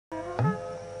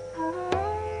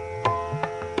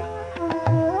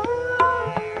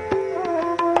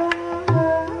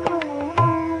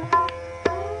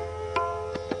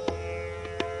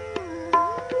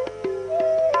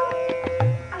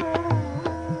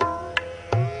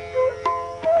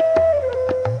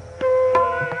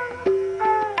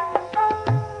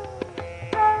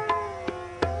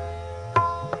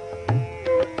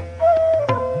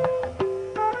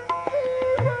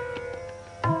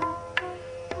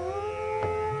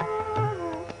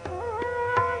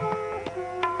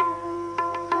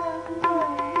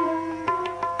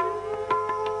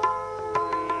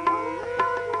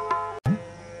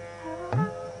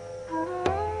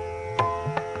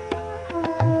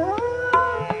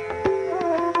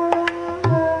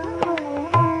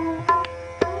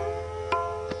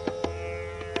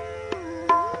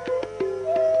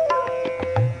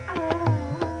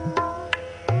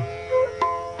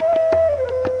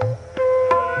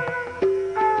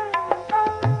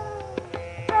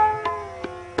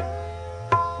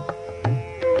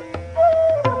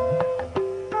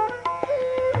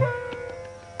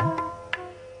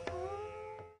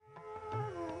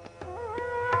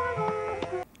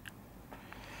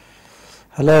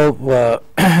Hello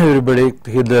everybody.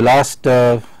 In the last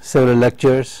several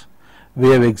lectures we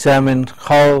have examined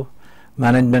how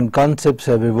management concepts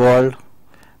have evolved.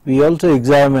 We also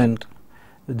examined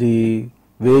the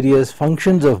various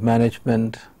functions of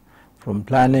management from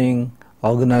planning,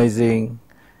 organizing,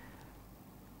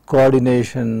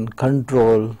 coordination,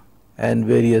 control and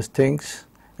various things,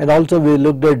 and also we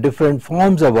looked at different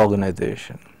forms of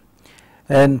organization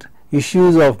and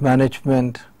issues of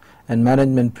management and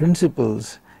management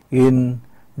principles in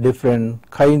different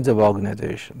kinds of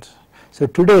organizations. So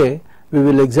today we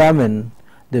will examine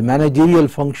the managerial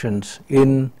functions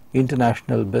in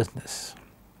international business.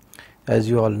 As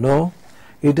you all know,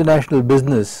 international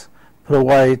business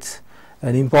provides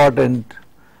an important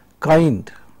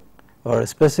kind or a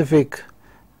specific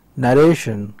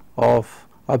narration of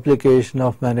application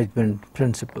of management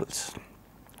principles.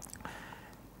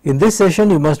 In this session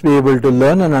you must be able to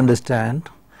learn and understand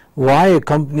why a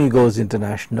company goes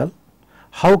international,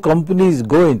 how companies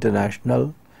go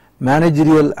international,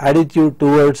 managerial attitude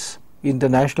towards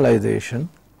internationalization,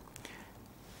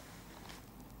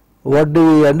 what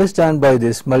do we understand by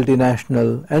this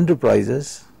multinational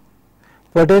enterprises,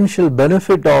 potential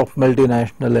benefit of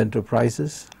multinational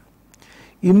enterprises,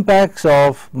 impacts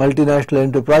of multinational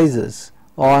enterprises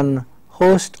on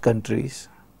host countries,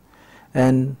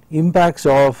 and impacts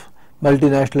of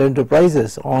multinational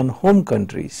enterprises on home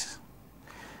countries,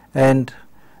 and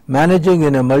managing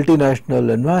in a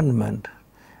multinational environment,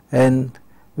 and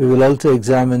we will also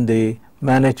examine the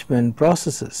management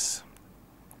processes.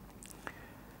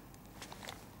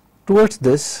 Towards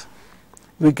this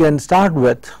we can start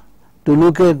with to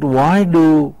look at why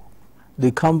do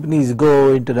the companies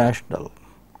go international.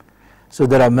 So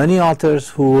there are many authors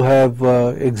who have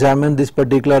examined this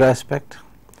particular aspect.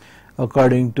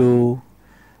 According to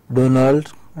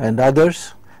Donald and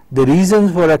others, the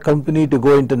reasons for a company to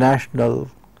go international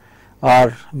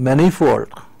are manifold,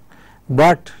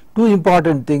 but two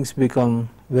important things become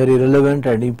very relevant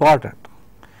and important.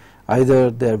 Either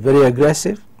they are very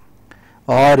aggressive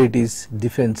or it is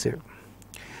defensive.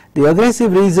 The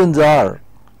aggressive reasons are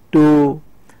to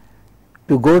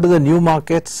go to the new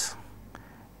markets,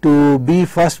 to be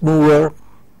first mover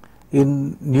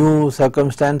in new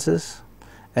circumstances,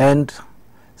 and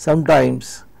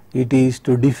sometimes it is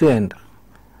to defend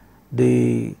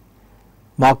the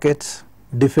markets,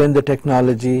 defend the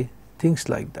technology, things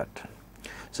like that.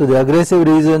 So the aggressive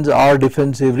reasons or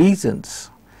defensive reasons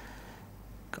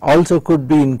also could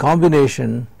be in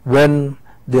combination when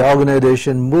the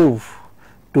organization move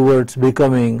towards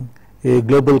becoming a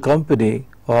global company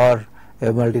or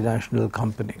a multinational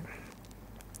company.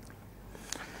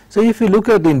 So if you look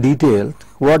at in detail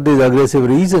what these aggressive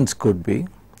reasons could be,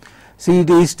 see, it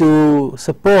is to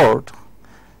support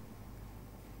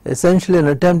essentially an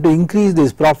attempt to increase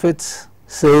these profits,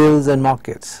 sales and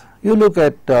markets. You look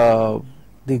at the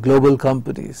global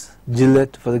companies,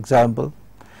 Gillette for example,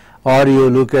 or you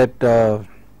look at the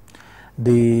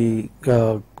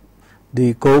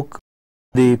Coke,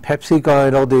 the Pepsi,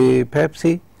 the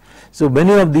Pepsi. So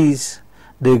many of these,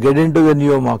 they get into the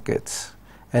newer markets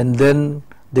and then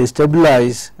they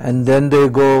stabilize and then they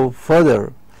go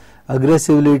further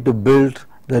aggressively to build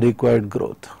the required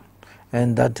growth,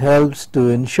 and that helps to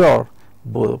ensure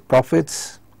both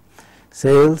profits,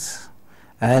 sales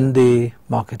and the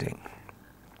marketing.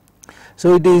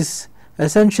 So it is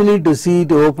essentially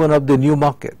to open up the new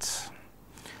markets,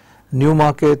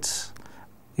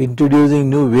 introducing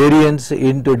new variants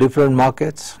into different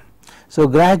markets. So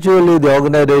gradually the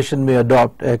organization may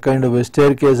adopt a kind of a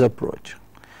staircase approach.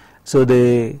 So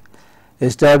they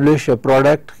establish a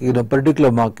product in a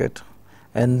particular market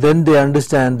and then they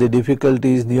understand the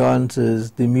difficulties, nuances,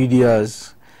 the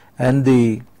medias and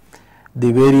the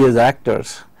various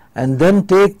actors, and then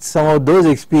take some of those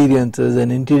experiences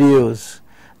and introduce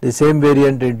the same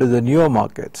variant into the newer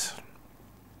markets.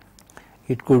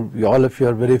 It could be, all of you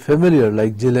are very familiar,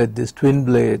 like Gillette, these twin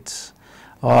blades,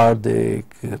 or the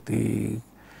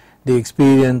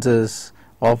experiences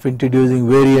of introducing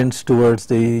variants towards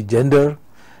the gender.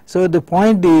 So the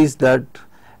point is that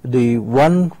the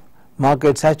one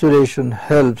market saturation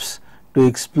helps to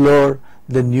explore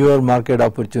the newer market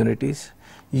opportunities,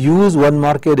 use one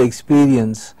market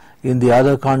experience in the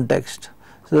other context.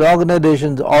 So the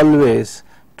organizations always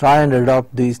try and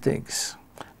adopt these things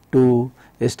to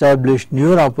establish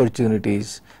newer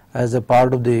opportunities as a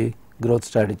part of the growth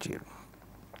strategy.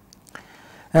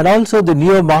 And also the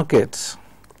newer markets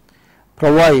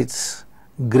provides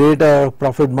greater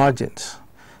profit margins.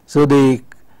 So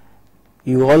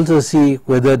you also see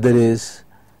whether there is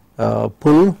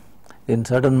pull. In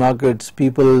certain markets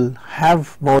people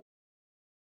have more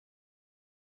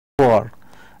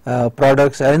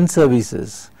products and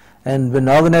services. And when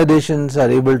organizations are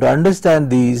able to understand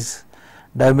these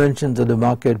dimensions of the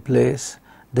marketplace,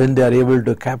 then they are able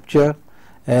to capture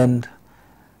and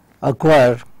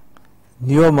acquire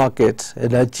newer markets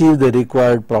and achieve the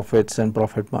required profits and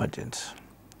profit margins.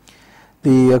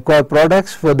 The acquire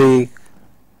products for the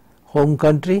home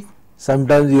country.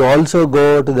 Sometimes you also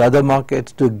go to the other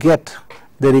markets to get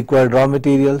the required raw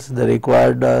materials, the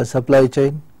required supply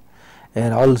chain,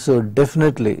 and also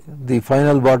definitely the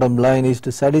final bottom line is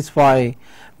to satisfy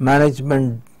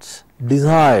management's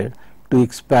desire to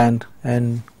expand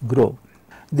and grow.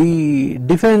 The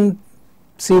defensive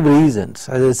reasons,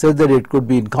 as I said, that it could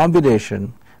be in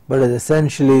combination, but is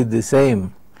essentially the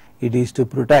same. It is to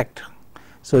protect.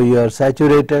 So you are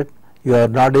saturated, you are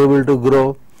not able to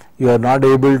grow, you are not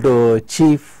able to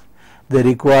achieve the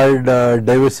required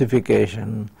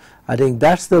diversification. I think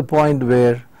that's the point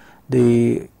where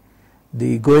the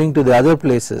going to the other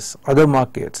places, other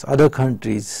markets, other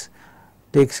countries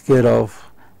takes care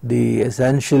of the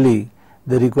essentially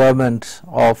the requirements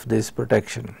of this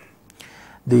protection.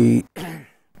 To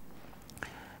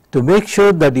make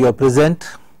sure that you are present,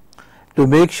 to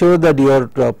make sure that your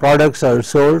products are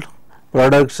sold,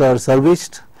 products are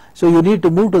serviced, so you need to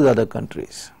move to the other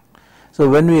countries. So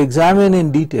when we examine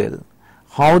in detail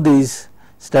how these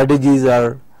strategies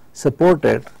are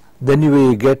supported, then you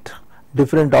will get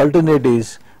different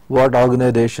alternatives what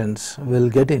organizations will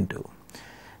get into.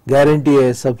 Guarantee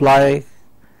a supply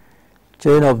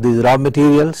chain of these raw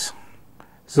materials.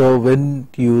 So when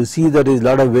you see that a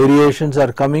lot of variations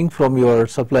are coming from your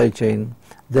supply chain,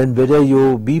 then better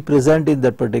you be present in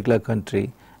that particular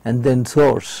country and then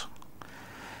source.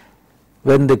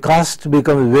 When the cost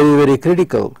becomes very, very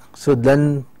critical, so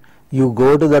then you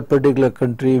go to that particular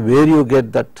country where you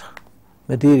get that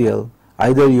material.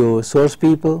 Either you source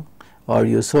people or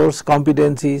you source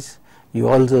competencies, you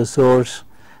also source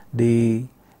the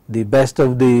best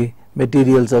of the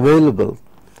materials available.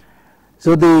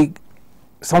 So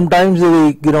sometimes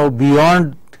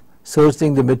beyond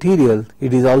sourcing the material,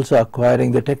 it is also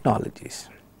acquiring the technologies.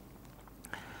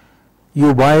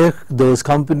 You buy those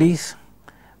companies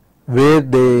where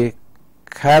they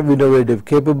have innovative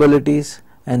capabilities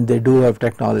and they do have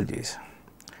technologies.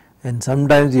 And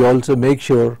sometimes you also make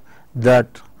sure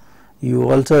that you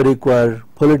also require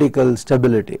political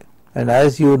stability. And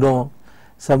as you know,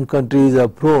 some countries are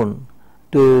prone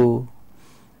to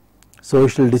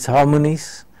social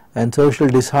disharmonies, and social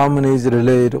disharmonies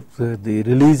relate to the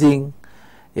releasing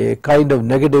a kind of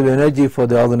negative energy for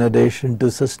the organization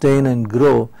to sustain and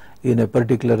grow in a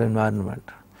particular environment.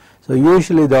 So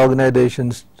usually the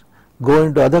organizations go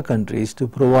into other countries to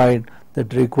provide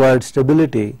that required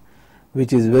stability,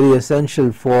 which is very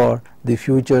essential for the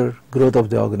future growth of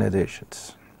the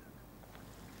organizations.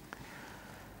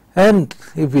 And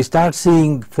if we start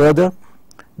seeing further,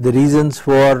 the reasons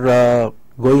for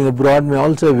going abroad may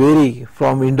also vary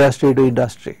from industry to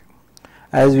industry.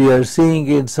 As we are seeing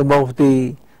in some of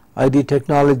the IT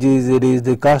technologies, it is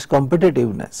the cost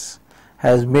competitiveness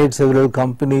has made several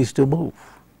companies to move.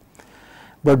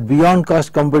 But beyond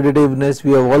cost competitiveness,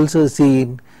 we have also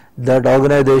seen that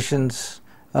organizations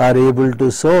are able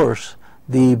to source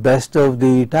the best of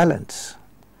the talents.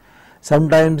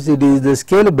 Sometimes it is the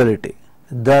scalability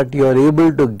that you are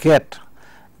able to get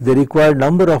the required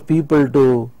number of people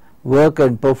to work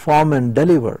and perform and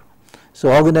deliver.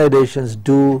 So organizations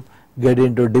do get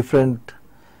into different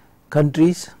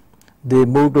countries, they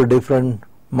move to different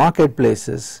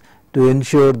marketplaces to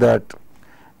ensure that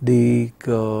the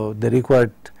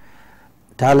required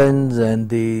talents and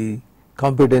the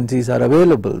competencies are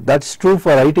available. That's true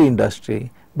for IT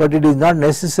industry, but it is not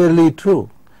necessarily true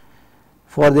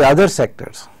for the other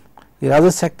sectors. In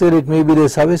other sector, it may be the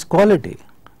service quality,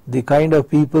 the kind of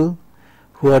people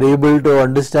who are able to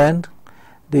understand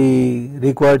the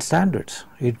required standards.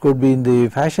 It could be in the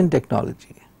fashion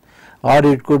technology, or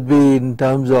it could be in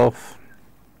terms of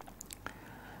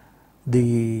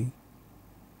the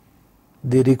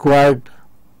required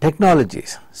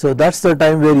technologies. So that's the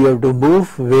time where you have to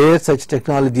move where such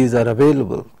technologies are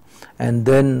available, and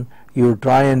then you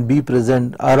try and be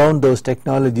present around those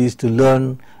technologies to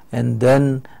learn and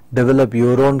then develop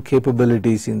your own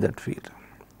capabilities in that field.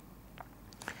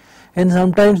 And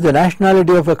sometimes the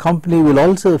nationality of a company will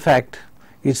also affect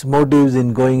its motives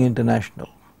in going international.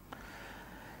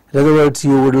 In other words,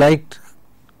 you would like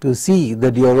to see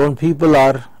that your own people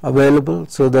are available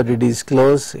so that it is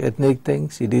close ethnic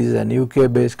things. It is an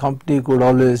UK based company, could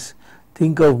always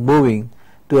think of moving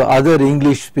to other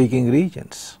English speaking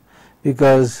regions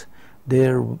because they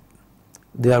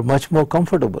are much more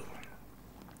comfortable.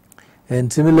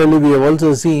 And similarly, we have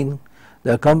also seen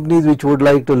There are companies which would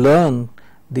like to learn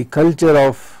the culture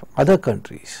of other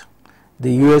countries.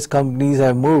 The US companies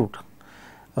have moved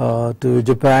to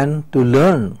Japan to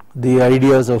learn the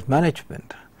ideas of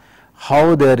management,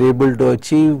 how they are able to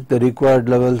achieve the required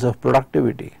levels of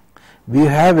productivity. We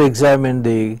have examined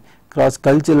the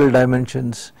cross-cultural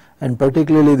dimensions and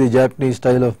particularly the Japanese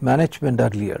style of management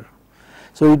earlier.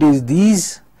 So it is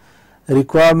these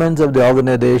requirements of the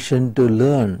organization to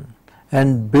learn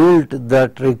and build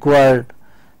that required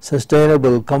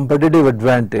sustainable competitive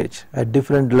advantage at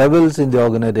different levels in the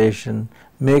organization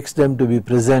makes them to be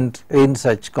present in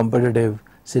such competitive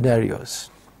scenarios.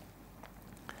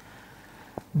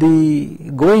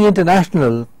 The going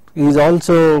international is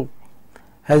also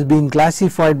has been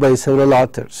classified by several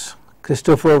authors.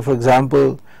 Christopher, for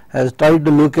example, has tried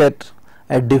to look at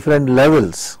different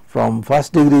levels from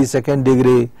first degree, second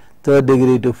degree, third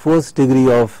degree to fourth degree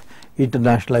of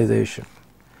internationalization.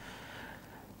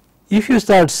 If you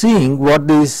start seeing what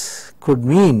this could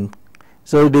mean,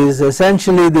 so it is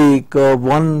essentially the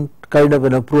one kind of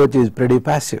an approach is pretty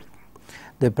passive.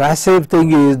 The passive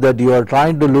thing is that you are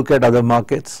trying to look at other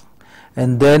markets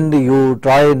and then you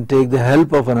try and take the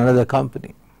help of another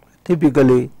company.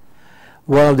 Typically,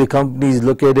 one of the companies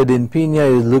located in Pina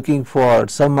is looking for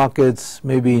some markets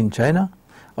maybe in China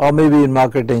or maybe in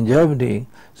market in Germany.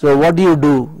 So what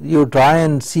do? You try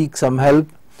and seek some help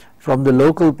from the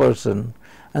local person,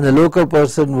 and the local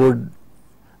person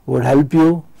would help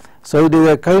you. So it is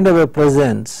a kind of a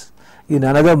presence in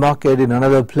another market, in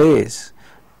another place,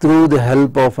 through the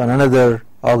help of another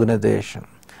organization.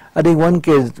 I think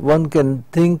one can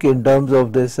think in terms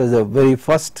of this as a very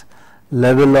first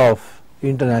level of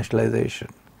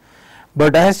internationalization.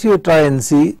 But as you try and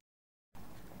see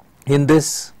in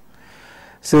this,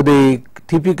 so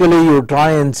typically you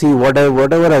try and see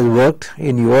whatever has worked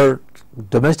in your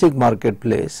domestic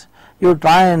marketplace, you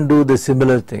try and do the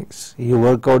similar things. You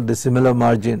work out the similar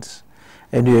margins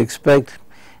and you expect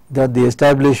that the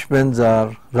establishments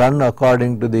are run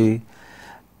according to the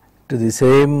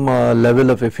same level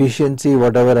of efficiency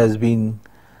whatever has been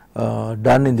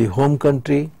done in the home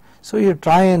country. So you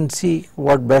try and see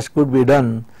what best could be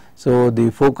done. So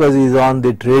the focus is on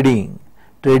the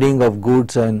trading of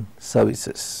goods and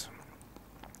services.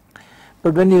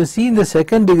 But when you see in the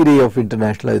second degree of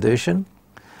internationalization,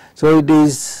 so it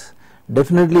is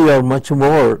definitely you are much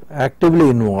more actively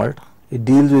involved. It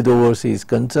deals with overseas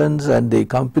concerns and the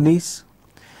companies,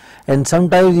 and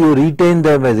sometimes you retain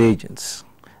them as agents.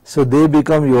 So they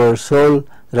become your sole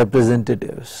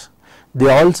representatives. They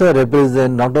also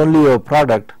represent not only your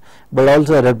product but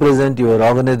also represent your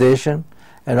organization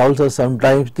and also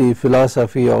sometimes the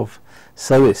philosophy of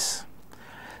service.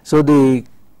 So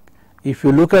if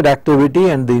you look at activity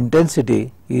and the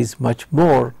intensity is much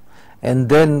more, and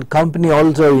then company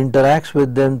also interacts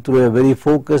with them through a very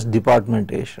focused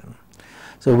departmentation.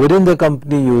 So within the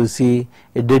company you will see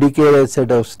a dedicated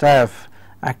set of staff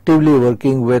actively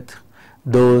working with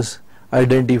those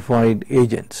identified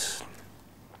agents.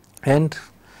 And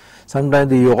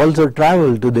sometimes you also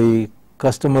travel to the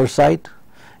customer site,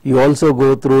 you also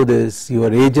go through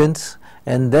your agents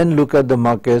and then look at the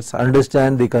markets,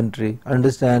 understand the country,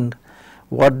 understand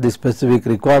what the specific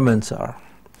requirements are.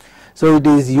 So it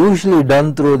is usually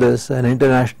done through an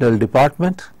international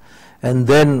department, and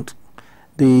then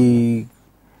you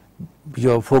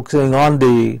are focusing on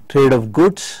the trade of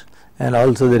goods and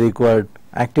also the required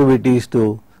activities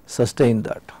to sustain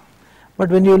that. But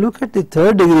when you look at the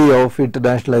third degree of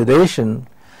internationalization,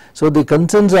 so the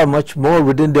concerns are much more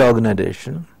within the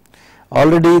organization.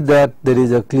 Already that there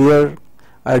is a clear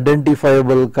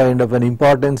identifiable kind of an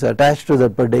importance attached to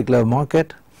that particular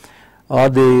market or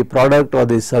the product or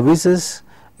the services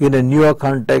in a newer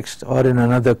context or in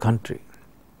another country.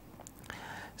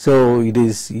 So it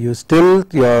is you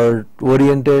are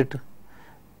oriented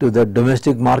to the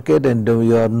domestic market and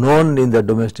you are known in the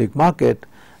domestic market,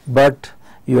 but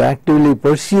you actively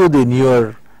pursue the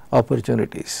newer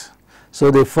opportunities.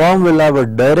 So the firm will have a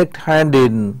direct hand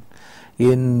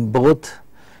in both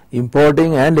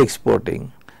importing and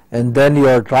exporting, and then you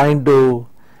are trying to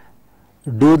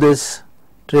do this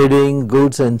trading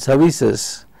goods and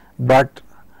services, but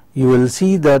you will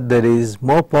see that there is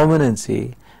more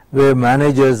permanency where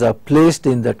managers are placed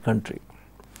in that country.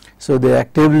 So they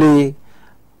actively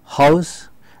house,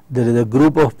 there is a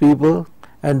group of people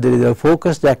and there is a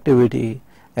focused activity,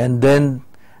 and then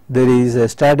there is a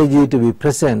strategy to be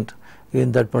present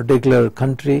in that particular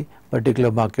country,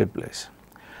 particular marketplace.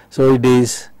 So it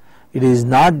is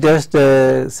not just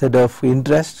a set of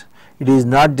interest, it is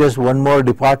not just one more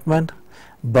department,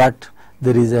 but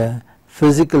there is a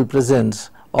physical presence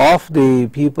of the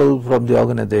people from the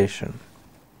organization.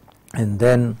 and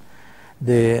then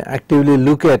they actively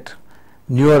look at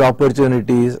newer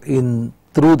opportunities in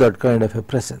through that kind of a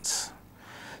presence.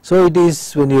 So it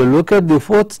is, when you look at the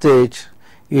fourth stage,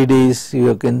 it is,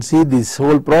 you can see these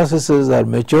whole processes are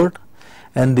matured,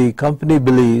 and the company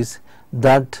believes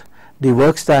that the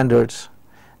work standards,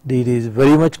 it is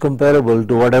very much comparable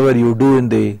to whatever you do in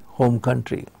the home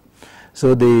country.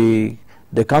 So the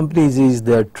companies is,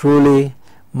 they are truly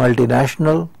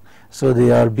multinational, so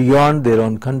they are beyond their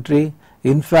own country.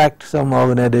 In fact, some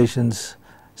organizations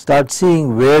start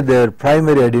seeing where their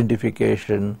primary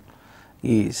identification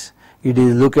is. It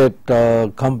is, look at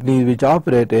companies which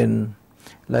operate in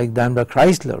like Daimler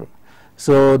Chrysler.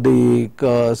 So they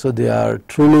are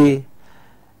truly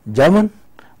German,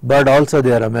 but also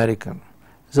they are American.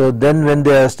 So then when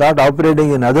they start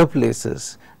operating in other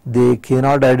places, they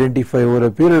cannot identify over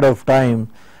a period of time.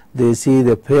 They see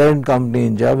the parent company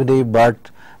in Germany,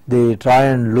 but they try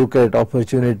and look at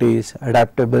opportunities,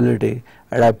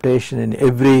 adaptation in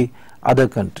every other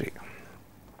country.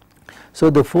 So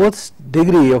the fourth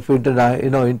degree of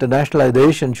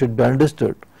internationalization should be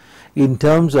understood in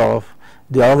terms of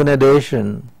the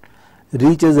organization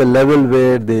reaches a level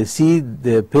where they see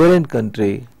their parent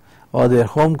country or their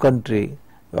home country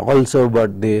also,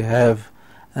 but they have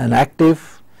an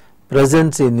active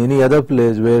presence in any other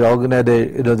place where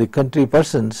the country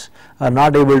persons are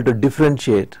not able to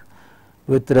differentiate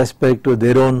with respect to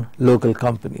their own local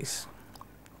companies.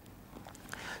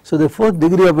 So the fourth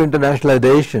degree of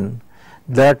internationalization,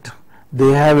 that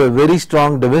they have a very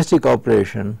strong domestic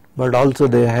operation, but also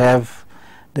they have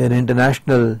their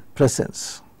international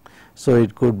presence. So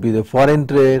it could be the foreign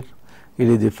trade, it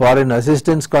is the foreign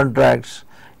assistance contracts,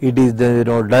 it is the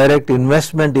direct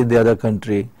investment in the other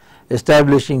country,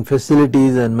 establishing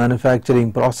facilities and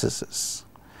manufacturing processes.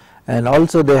 And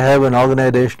also they have an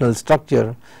organizational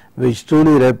structure which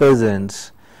truly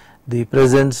represents the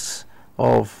presence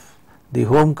of the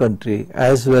home country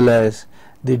as well as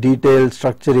the detailed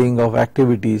structuring of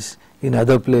activities in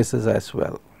other places as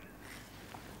well.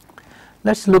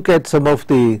 Let us look at some of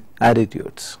the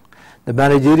attitudes. The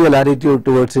managerial attitude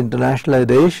towards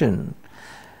internationalization,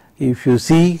 if you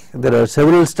see, there are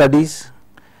several studies,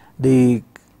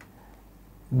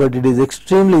 but it is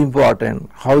extremely important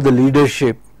how the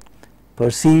leadership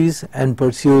perceives and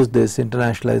pursues this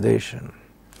internationalization.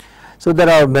 So there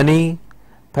are many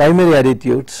primary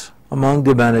attitudes among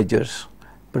the managers,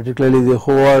 particularly the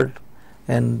Howard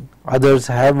and others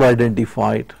have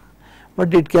identified,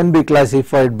 but it can be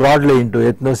classified broadly into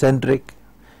ethnocentric,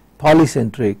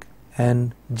 polycentric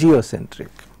and geocentric.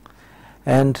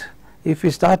 And if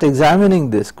we start examining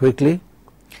this quickly,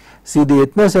 see the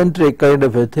ethnocentric kind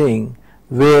of a thing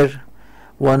where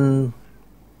one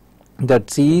that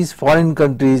sees foreign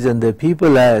countries and their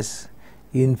people as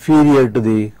inferior to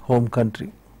the home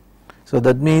country. So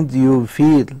that means you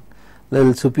feel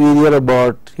little superior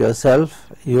about yourself,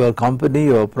 your company,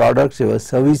 your products, your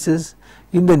services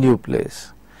in the new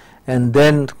place. And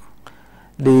then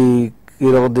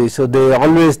so they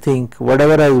always think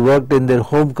whatever has worked in their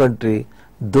home country,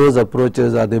 those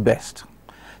approaches are the best.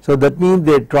 So that means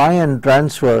they try and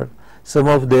transfer some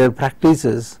of their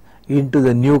practices into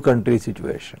the new country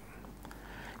situation.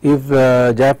 If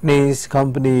a Japanese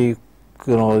company,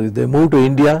 they move to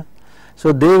India,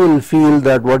 so they will feel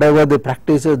that whatever the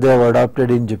practices they have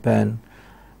adopted in Japan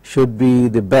should be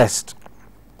the best,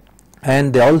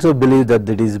 and they also believe that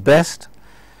it is best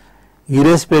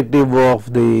irrespective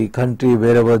of the country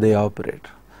wherever they operate.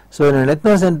 So in an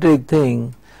ethnocentric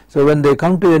thing, so when they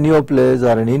come to a new place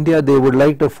or in India, they would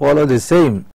like to follow the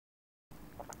same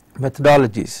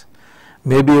methodologies,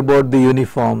 maybe about the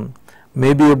uniform,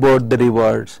 maybe about the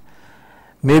rewards,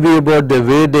 maybe about the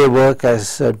way they work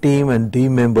as a team and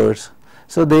team members.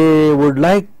 So they would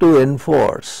like to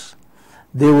enforce,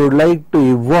 they would like to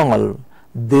evolve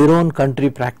their own country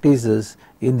practices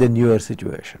in the newer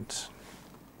situations.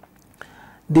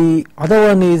 The other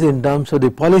one is in terms of the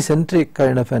polycentric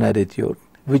kind of an attitude,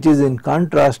 which is in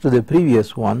contrast to the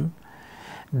previous one.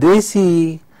 They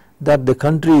see that the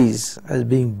countries as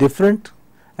being different,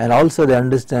 and also they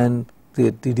understand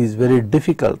that it is very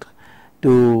difficult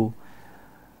to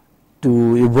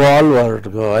evolve or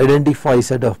to identify a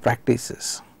set of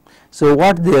practices. So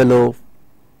what they allow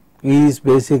is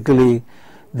basically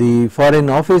the foreign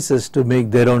offices to make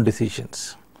their own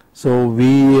decisions. So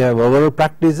we have our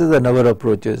practices and our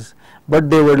approaches, but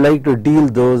they would like to deal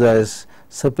those as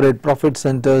separate profit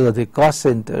centers or the cost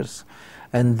centers,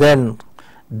 and then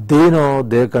they know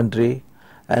their country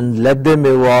and let them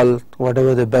evolve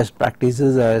whatever the best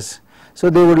practices as. So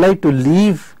they would like to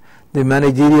leave the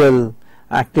managerial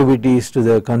activities to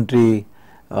their country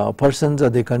persons or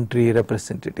the country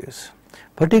representatives.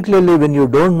 Particularly when you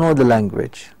don't know the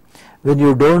language, when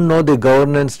you don't know the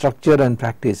governance structure and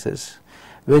practices,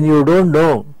 when you don't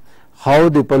know how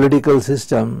the political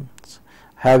systems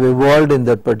have evolved in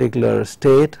that particular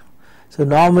state. So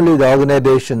normally the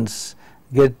organizations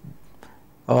get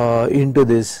into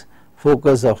this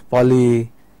focus of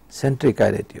polycentric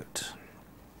attitudes.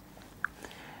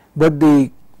 But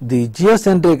the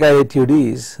geocentric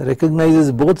attitude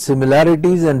recognizes both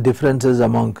similarities and differences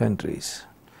among countries.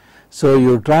 So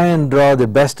you try and draw the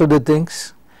best of the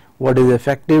things, what is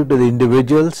effective to the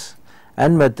individuals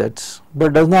and methods,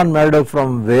 but does not matter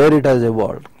from where it has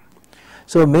evolved.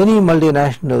 So many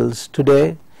multinationals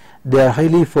today, they are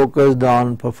highly focused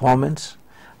on performance,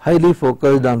 highly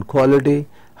focused on quality,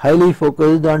 highly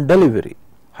focused on delivery,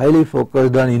 highly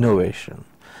focused on innovation.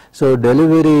 So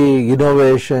delivery,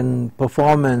 innovation,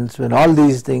 performance, when all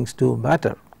these things do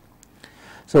matter.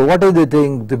 So what is the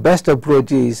thing? The best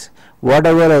approach is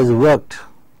whatever has worked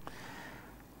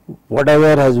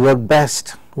best,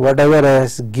 whatever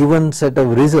has given set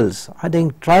of results, I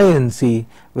think try and see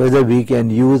whether we can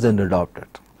use and adopt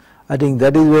it. I think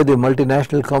that is where the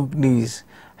multinational companies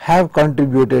have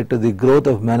contributed to the growth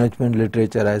of management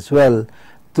literature as well,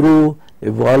 through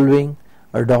evolving,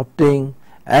 adopting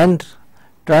and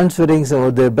transferring some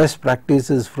of their best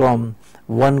practices from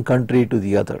one country to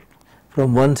the other,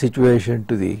 from one situation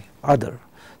to the other.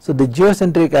 So the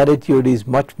geocentric attitude is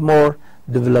much more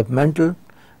developmental,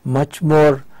 much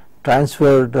more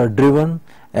transfer driven,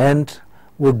 and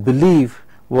would believe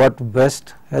what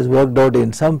best has worked out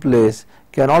in some place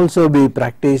can also be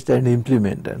practiced and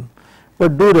implemented,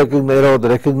 but do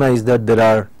recognize that there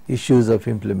are issues of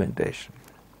implementation.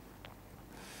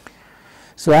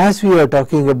 So as we are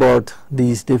talking about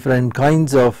these different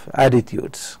kinds of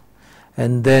attitudes,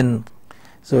 and then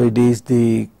so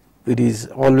it is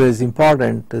always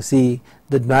important to see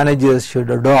that managers should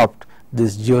adopt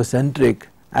these geocentric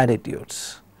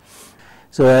attitudes.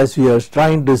 So as we are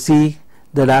trying to see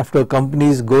that after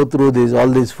companies go through all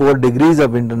these 4 degrees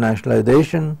of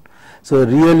internationalization, so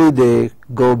really they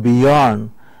go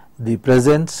beyond the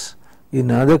presence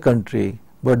in another country,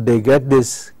 but they get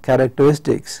these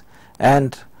characteristics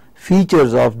and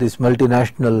features of these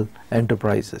multinational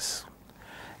enterprises.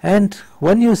 And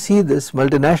when you see this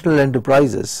multinational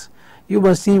enterprises, you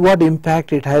must see what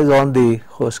impact it has on the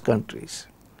host countries.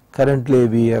 Currently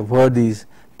we have heard these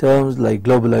terms like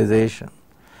globalization,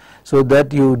 so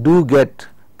that you do get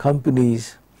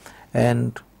companies,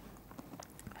 and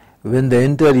when they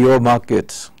enter your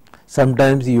markets,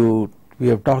 sometimes we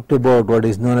have talked about what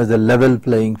is known as a level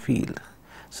playing field.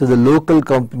 So the local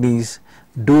companies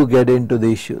do get into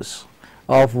the issues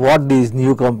of what these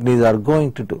new companies are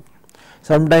going to do.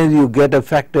 Sometimes you get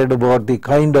affected about the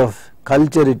kind of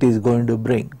culture it is going to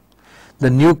bring, the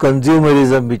new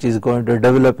consumerism which is going to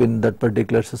develop in that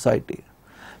particular society.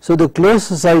 So the closed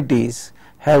societies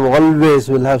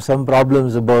will have some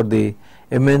problems about the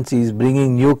MNCs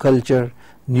bringing new culture,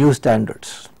 new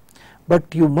standards.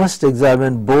 But you must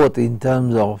examine both in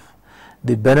terms of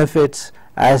the benefits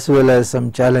as well as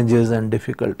some challenges and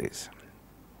difficulties.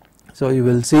 So you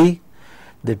will see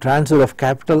the transfer of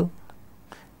capital,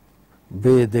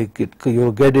 you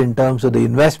get in terms of the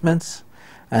investments,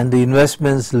 and the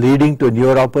investments leading to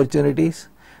newer opportunities,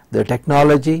 the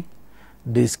technology,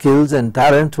 the skills and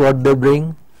talents what they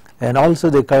bring, and also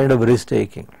the kind of risk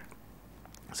taking.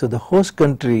 So the host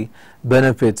country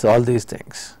benefits all these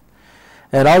things,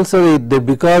 and also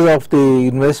because of the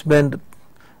investment,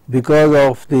 because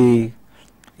of the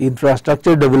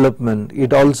infrastructure development,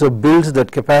 it also builds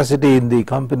that capacity in the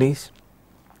companies,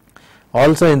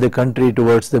 also in the country,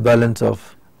 towards the balance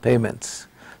of payments.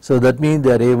 So that means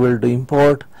they are able to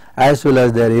import as well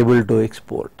as they are able to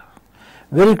export.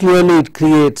 Very clearly it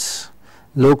creates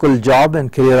local job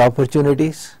and career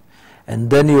opportunities, and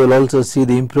then you will also see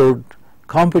the improved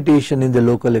competition in the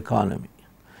local economy.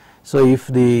 So if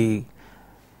the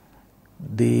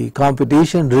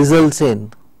competition results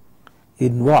in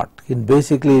what? In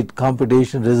basically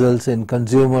competition results in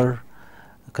consumerism,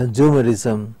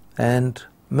 and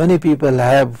many people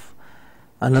have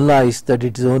analyzed that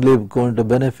it is only going to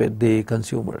benefit the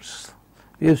consumers.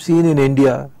 We have seen in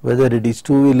India, whether it is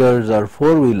 2-wheelers or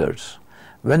 4-wheelers,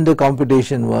 when the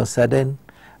competition was set in,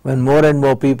 when more and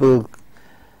more people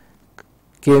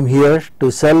came here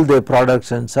to sell their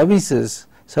products and services,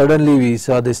 suddenly we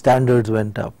saw the standards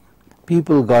went up.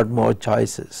 People got more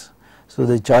choices. So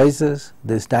the choices,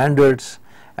 the standards,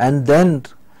 and then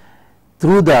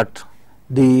through that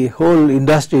the whole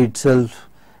industry itself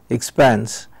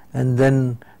expands and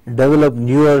then develop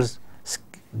newer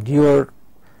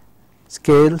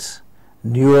scales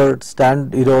newer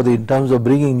in terms of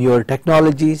bringing newer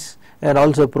technologies and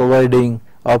also providing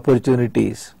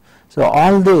opportunities. So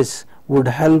all this would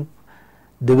help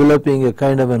developing a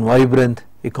kind of a vibrant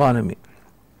economy.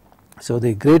 So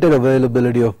the greater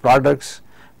availability of products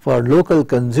for local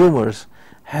consumers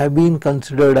have been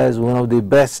considered as one of the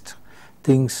best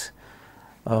things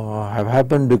have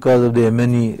happened because of the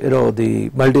many the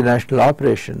multinational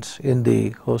operations in the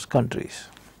host countries.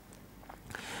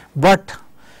 But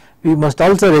we must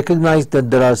also recognize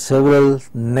that there are several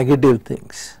negative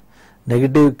things.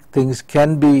 Negative things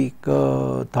can be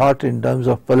thought in terms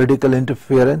of political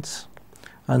interference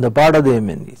on the part of the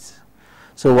MNEs.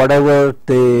 So whatever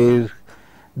the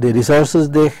resources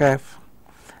they have,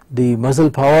 the muscle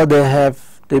power they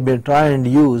have, they may try and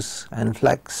use and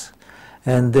flex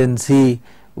and then see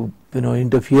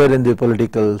interfere in the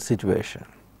political situation.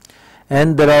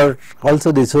 And there are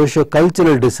also the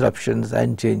socio-cultural disruptions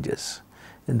and changes.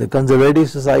 In the conservative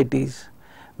societies,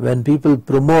 when people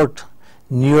promote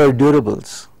newer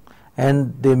durables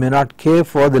and they may not care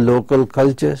for the local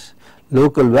cultures,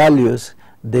 local values,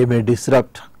 they may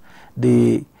disrupt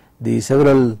the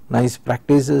several nice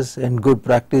practices and good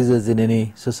practices in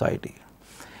any society.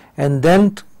 And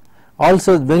then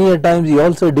also many a times you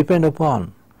also depend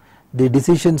upon the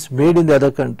decisions made in the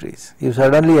other countries. If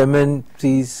suddenly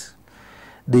MNCs,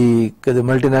 the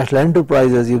multinational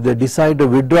enterprises, if they decide to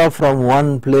withdraw from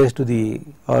one place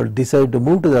to or decide to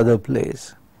move to the other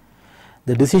place,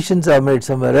 the decisions are made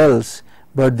somewhere else,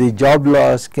 but the job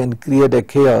loss can create a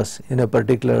chaos in a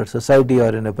particular society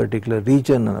or in a particular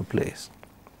region or a place.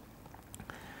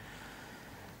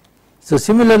 So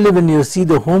similarly, when you see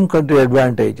the home country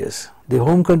advantages, the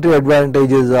home country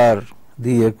advantages are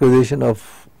the acquisition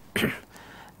of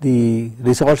the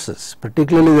resources,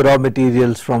 particularly the raw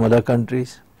materials from other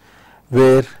countries,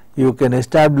 where you can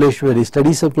establish very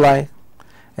steady supply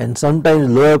and sometimes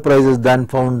lower prices than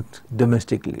found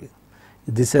domestically.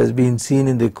 This has been seen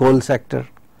in the coal sector,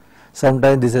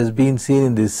 sometimes this has been seen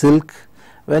in the silk,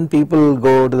 when people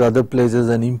go to the other places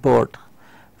and import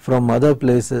from other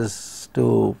places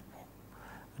to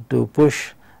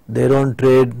push their own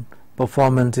trade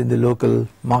performance in the local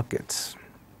markets.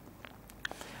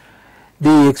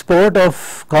 The export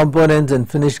of components and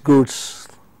finished goods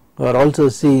are also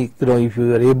if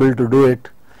you are able to do it,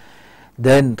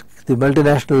 then the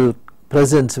multinational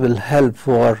presence will help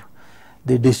for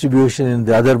the distribution in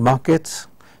the other markets.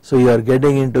 So you are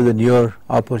getting into the newer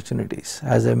opportunities,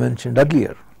 as I mentioned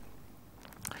earlier.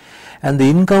 And the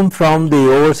income from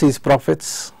the overseas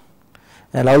profits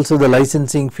and also the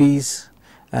licensing fees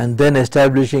and then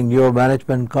establishing newer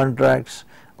management contracts,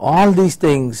 all these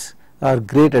things are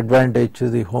great advantage to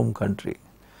the home country.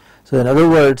 So in other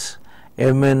words,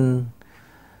 multinational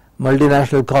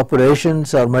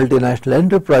corporations or multinational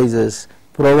enterprises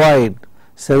provide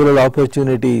several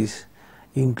opportunities,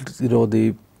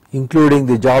 including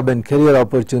the job and career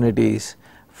opportunities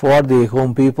for the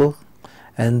home people,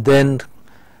 and then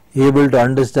able to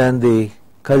understand the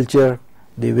culture,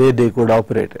 the way they could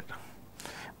operate it.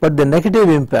 But the negative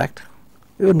impact,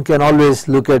 one can always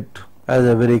look at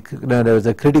as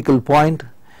a critical point,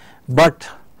 but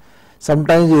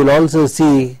sometimes you will also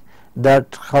see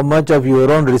that how much of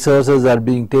your own resources are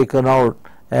being taken out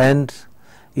and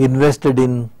invested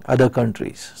in other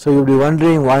countries. So you will be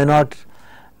wondering why not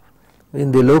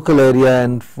in the local area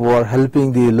and for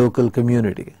helping the local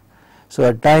community. So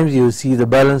at times you see the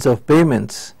balance of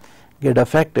payments get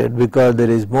affected because there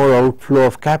is more outflow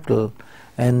of capital,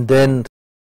 and then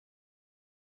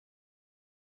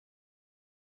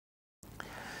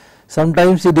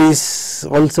sometimes it is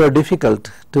also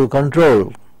difficult to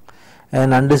control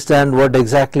and understand what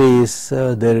exactly is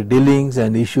their dealings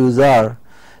and issues are,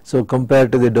 so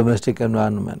compared to the domestic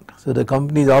environment. So the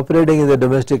companies operating in the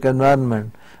domestic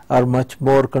environment are much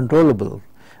more controllable,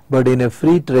 but in a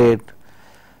free trade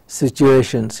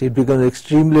situations it becomes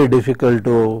extremely difficult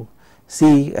to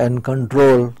see and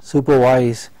control,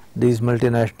 supervise these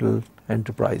multinational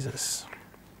enterprises.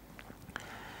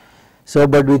 So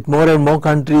but with more and more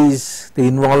countries the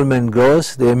involvement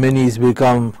grows, the MNEs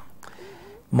become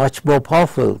much more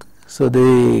powerful. So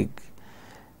the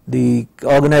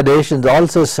organizations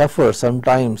also suffer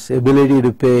sometimes ability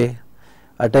to pay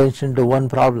attention to one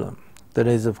problem, that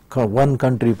is a one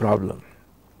country problem.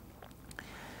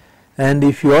 And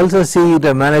if you also see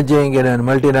the managing in a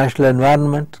multinational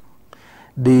environment,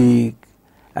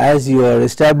 as you are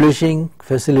establishing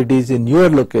facilities in your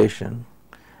location,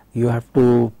 you have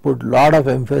to put lot of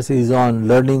emphasis on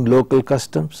learning local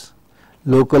customs,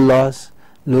 local laws,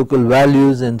 local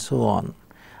values and so on,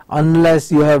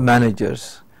 unless you have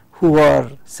managers who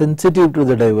are sensitive to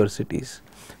the diversities,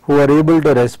 who are able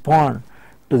to respond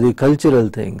to the cultural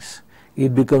things,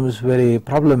 it becomes very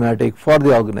problematic for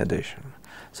the organization.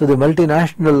 So the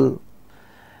multinational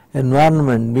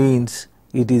environment means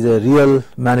it is a real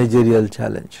managerial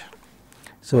challenge.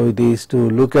 So it is to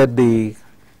look at the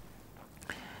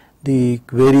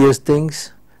various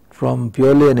things from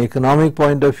purely an economic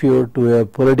point of view to a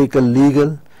political,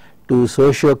 legal, to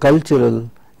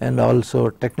socio-cultural and also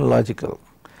technological.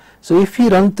 So if we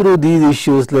run through these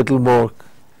issues little more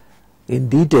in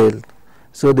detail,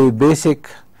 so the basic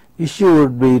issue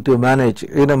would be to manage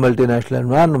in a multinational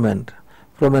environment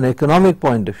from an economic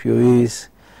point of view is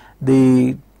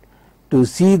to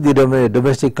see the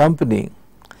domestic company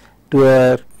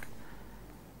to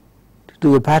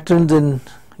the patterns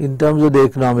in terms of the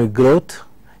economic growth,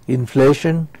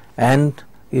 inflation and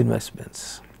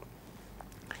investments.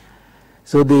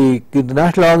 So the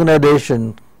international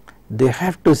organization, they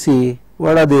have to see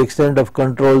what are the extent of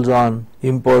controls on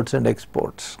imports and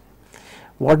exports.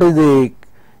 What is the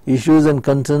issues and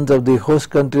concerns of the host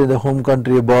country and the home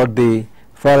country about the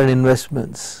foreign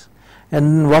investments,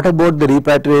 and what about the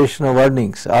repatriation of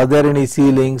earnings? Are there any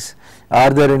ceilings? Are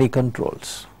there any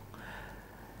controls?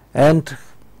 And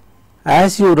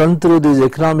as you run through these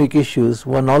economic issues,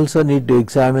 one also need to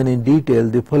examine in detail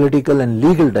the political and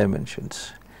legal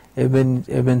dimensions.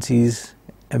 MNCs,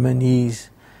 MNEs,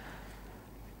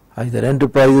 either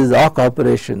enterprises or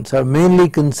corporations, are mainly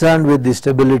concerned with the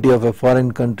stability of a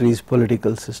foreign country's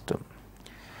political system.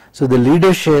 So the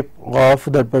leadership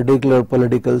of that particular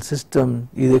political system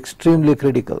is extremely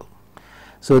critical.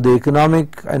 So the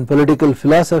economic and political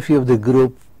philosophy of the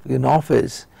group in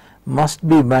office must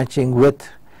be matching with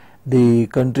the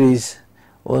country's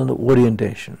own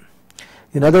orientation.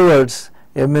 In other words,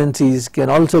 MNCs can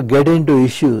also get into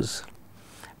issues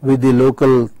with the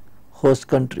local host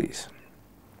countries.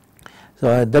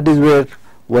 So that is where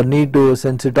one need to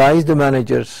sensitize the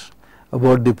managers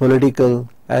about the political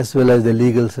as well as the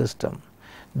legal system,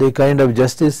 the kind of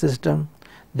justice system,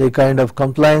 the kind of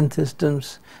compliance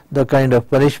systems, the kind of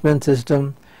punishment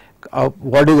system,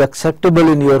 what is acceptable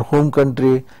in your home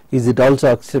country, is it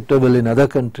also acceptable in other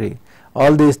country?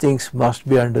 All these things must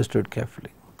be understood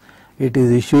carefully. It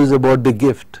is issues about the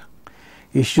gift,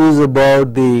 issues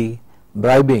about the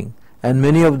bribing, and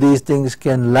many of these things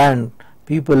can land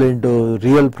people into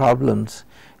real problems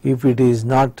if it is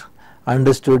not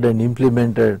understood and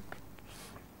implemented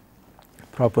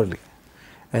properly.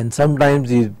 And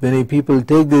sometimes many people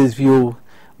take this view,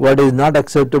 what is not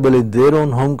acceptable in their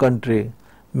own home country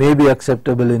may be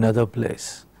acceptable in other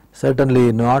place.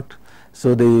 Certainly not.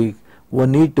 So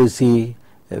one need to see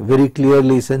very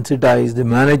clearly sensitize the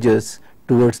managers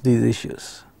towards these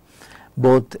issues.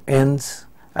 Both ends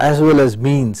as well as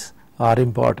means are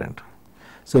important.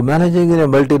 So managing in a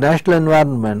multinational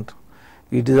environment,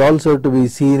 it is also to be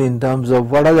seen in terms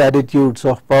of what are the attitudes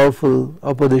of powerful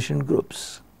opposition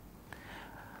groups,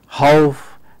 how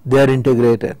they are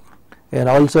integrated, and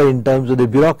also in terms of the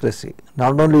bureaucracy.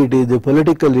 Not only it is the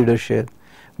political leadership,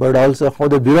 but also how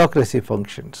the bureaucracy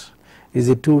functions. Is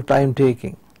it too time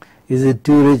taking? Is it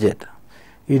too rigid?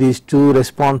 It is too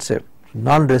responsive,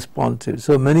 non-responsive.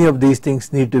 So many of these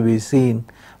things need to be seen,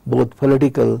 both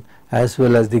political as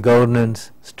well as the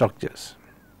governance structures.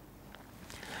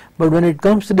 But when it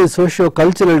comes to the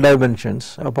socio-cultural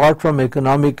dimensions, apart from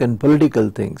economic and political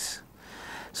things,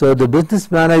 so the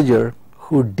business manager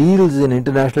who deals in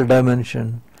international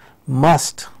dimension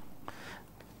must,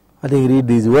 I think read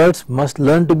these words, must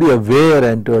learn to be aware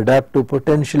and to adapt to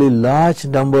potentially large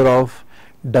number of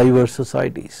diverse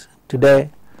societies.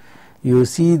 Today you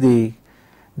see the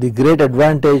great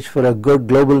advantage for a good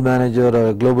global manager or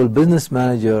a global business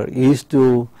manager is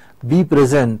to be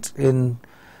present in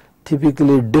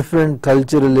typically different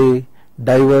culturally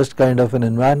diverse kind of an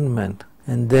environment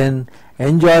and then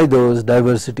enjoy those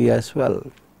diversity as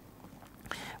well.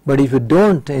 But if you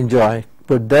don't enjoy,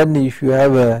 but then if you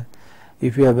have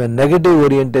a negative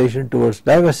orientation towards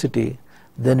diversity,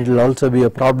 then it will also be a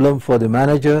problem for the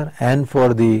manager and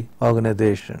for the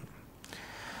organization.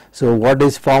 So what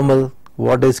is formal,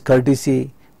 what is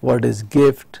courtesy, what is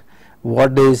gift,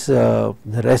 what is the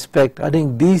respect, I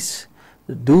think these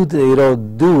do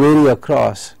vary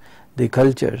across the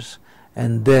cultures,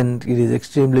 and then it is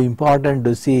extremely important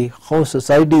to see how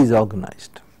society is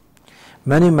organized.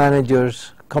 Many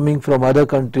managers coming from other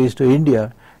countries to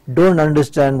India don't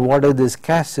understand what is this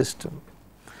caste system.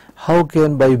 How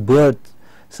can by birth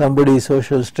somebody's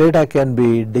social strata can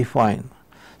be defined.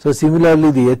 So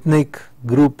similarly the ethnic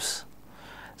groups,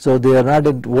 so they are not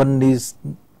in, one is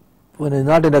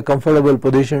not in a comfortable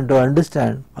position to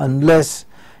understand unless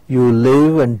you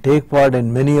live and take part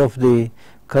in many of the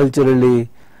culturally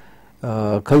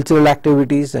cultural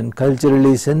activities and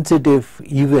culturally sensitive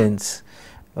events,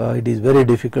 it is very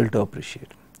difficult to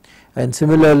appreciate. And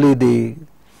similarly,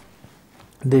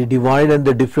 the divide and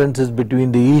the differences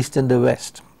between the East and the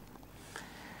West,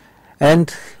 and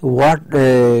what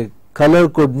color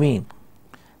could mean,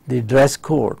 the dress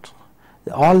code,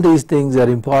 all these things are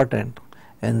important.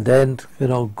 And then,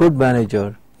 good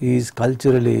manager is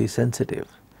culturally sensitive,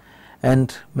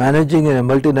 and managing in a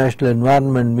multinational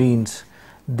environment means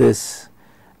this,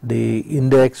 the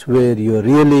index where you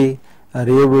really are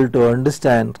able to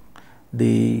understand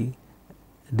the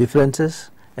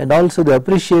differences and also to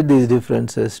appreciate these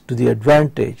differences to the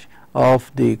advantage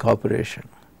of the corporation.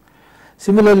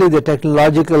 Similarly, the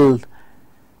technological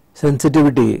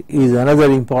sensitivity is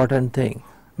another important thing.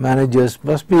 Managers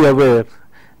must be aware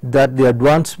that the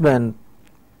advancement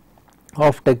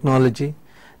of technology,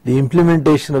 the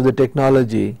implementation of the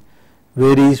technology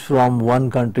varies from one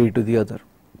country to the other.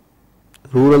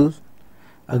 Rural,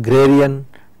 agrarian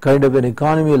kind of an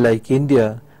economy like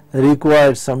India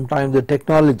requires sometimes the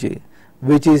technology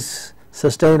which is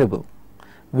sustainable,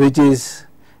 which is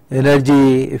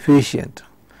energy efficient,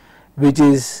 which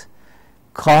is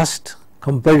cost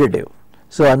competitive.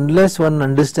 So unless one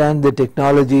understands the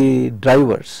technology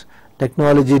drivers,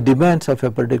 technology demands of a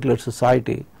particular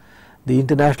society, the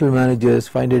international managers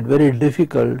find it very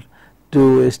difficult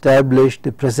to establish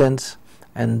the presence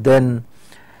and then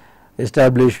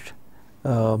establish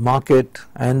market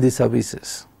and the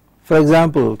services. For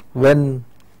example, when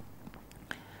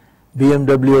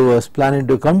BMW was planning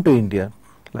to come to India,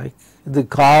 like the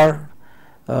car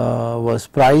was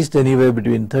priced anywhere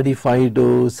between 35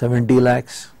 to 70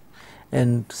 lakhs,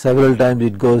 and several times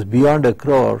it goes beyond a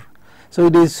crore. So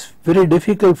it is very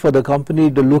difficult for the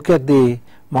company to look at the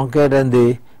market and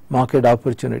the market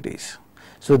opportunities.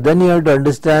 So then you have to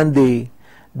understand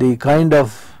the kind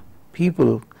of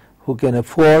people who can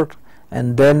afford,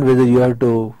 and then whether you have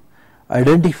to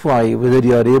identify whether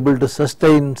you are able to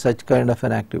sustain such kind of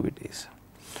an activities.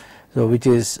 So which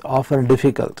is often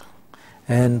difficult,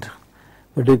 and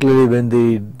particularly when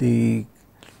the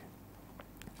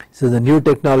new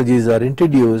technologies are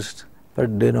introduced, but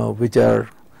which are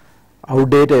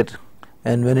outdated,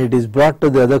 and when it is brought to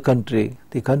the other country,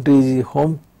 the country's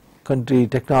home country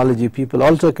technology people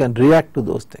also can react to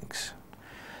those things.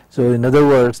 So in other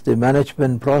words, the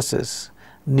management process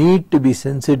need to be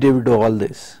sensitive to all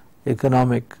this,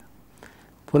 economic,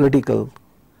 political,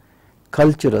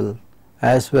 cultural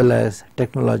as well as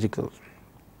technological.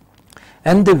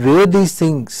 And the way these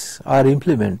things are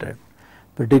implemented,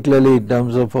 particularly in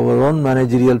terms of our own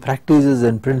managerial practices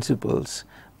and principles,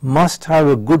 must have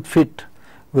a good fit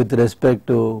with respect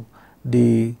to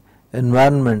the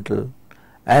environmental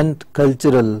and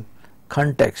cultural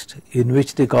context in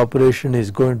which the corporation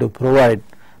is going to provide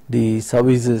the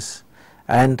services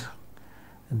and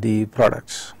the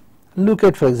products. Look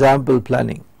at, for example,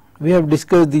 planning. We have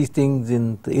discussed these things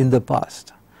in the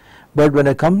past, but when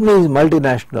a company is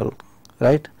multinational,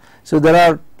 right, so there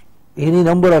are any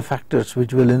number of factors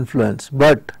which will influence,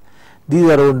 but these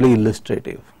are only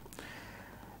illustrative.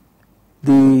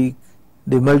 The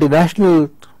multinational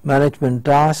management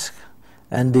task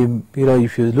and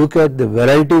if you look at the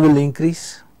variety will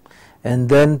increase, and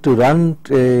then to run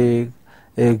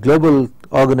a global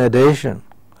organization,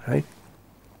 right,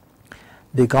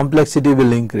 the complexity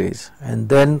will increase, and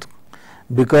then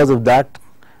because of that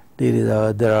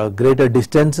there are greater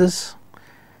distances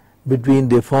between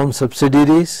the firm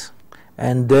subsidiaries,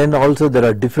 and then also there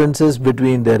are differences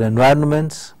between their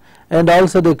environments and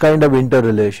also the kind of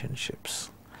interrelationships.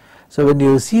 So when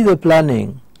you see the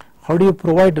planning, how do you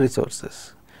provide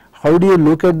resources? How do you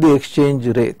look at the exchange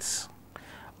rates?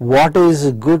 What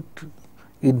is good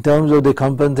in terms of the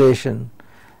compensation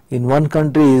in one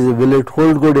country, will it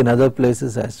hold good in other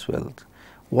places as well?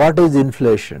 What is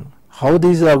inflation? How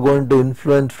these are going to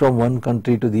influence from one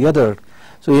country to the other?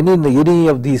 So any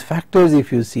of these factors,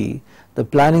 if you see, the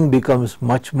planning becomes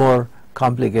much more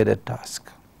complicated task.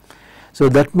 So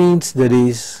that means there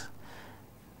is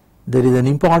an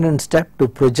important step to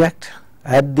project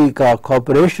at the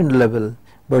corporation level,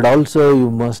 but also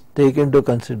you must take into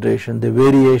consideration the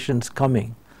variations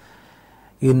coming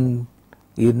in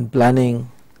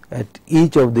planning at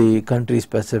each of the country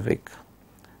specific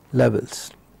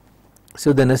levels.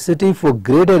 So the necessity for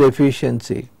greater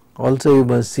efficiency also you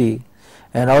must see,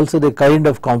 and also the kind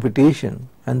of competition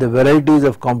and the varieties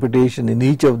of competition in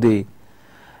each of the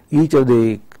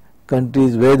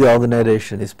countries where the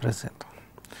organization is present.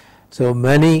 So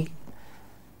many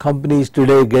companies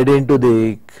today get into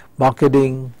the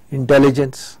marketing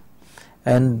intelligence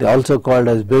and also called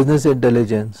as business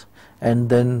intelligence, and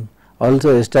then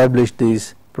also establish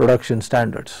these production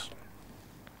standards.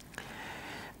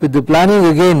 With the planning,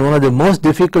 again, one of the most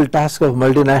difficult tasks of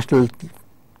multinational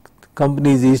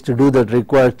companies is to do that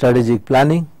required strategic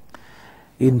planning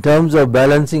in terms of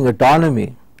balancing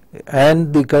autonomy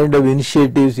and the kind of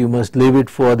initiatives you must leave it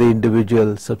for the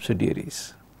individual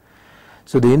subsidiaries.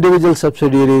 So the individual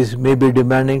subsidiaries may be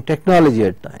demanding technology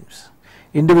at times.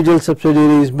 Individual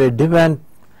subsidiaries may demand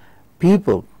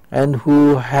people and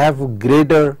who have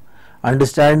greater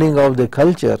understanding of the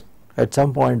culture at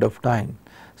some point of time.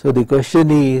 So the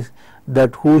question is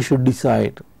that who should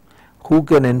decide, who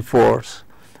can enforce,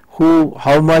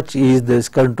 how much is this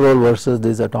control versus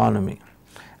this autonomy.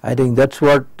 I think that's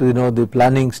what the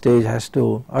planning stage has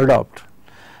to adopt.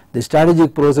 The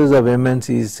strategic process of MNC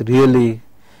is really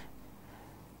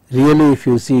if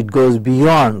you see, it goes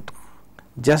beyond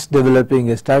just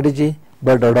developing a strategy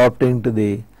but adopting to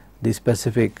the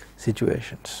specific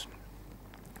situations.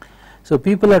 So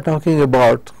people are talking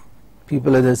about,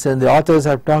 as I said, the authors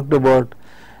have talked about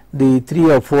the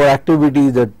 3 or 4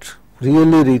 activities that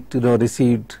really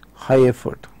received high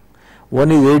effort.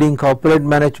 One is aiding corporate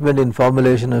management in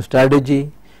formulation of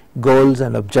strategy, goals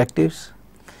and objectives.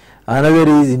 Another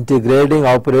is integrating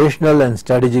operational and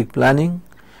strategic planning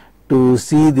to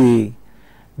see the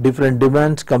different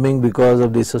demands coming because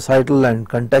of the societal and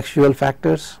contextual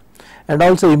factors, and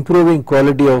also improving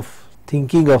quality of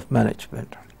thinking of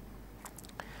management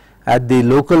at the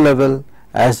local level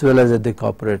as well as at the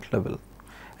corporate level,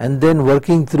 and then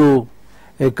working through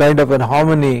a kind of an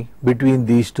harmony between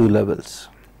these 2 levels.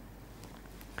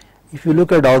 If you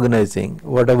look at organizing,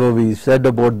 whatever we said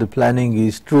about the planning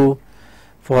is true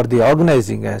for the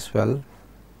organizing as well.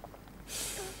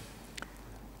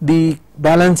 The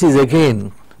balance is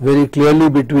again very clearly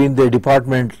between the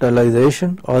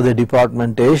departmentalization or the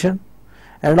departmentation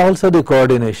and also the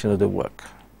coordination of the work.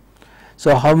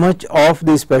 So how much of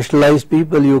the specialized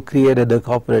people you create at the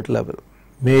corporate level,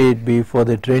 may it be for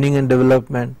the training and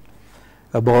development,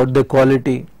 about the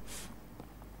quality,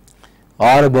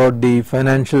 or about the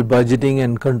financial budgeting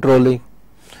and controlling.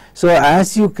 So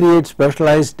as you create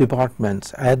specialized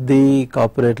departments at the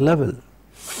corporate level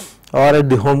or at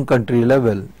the home country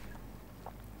level,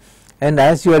 and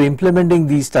as you are implementing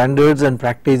these standards and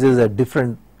practices at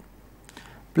different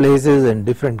places and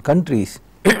different countries,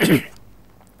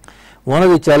 one of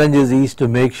the challenges is to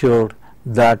make sure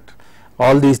that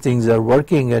all these things are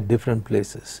working at different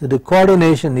places. So the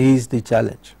coordination is the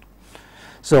challenge.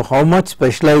 So how much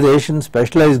specialization,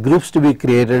 specialized groups to be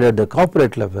created at the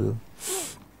corporate level,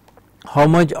 how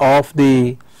much of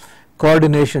the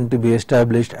coordination to be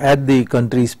established at the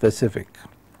country specific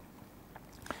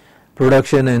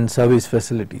production and service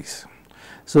facilities.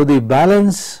 So the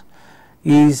balance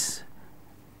is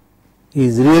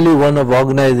really one of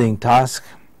organizing task,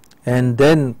 and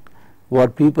then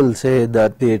what people say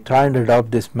that they try and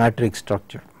adopt this matrix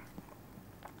structure.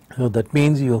 So that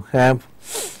means you have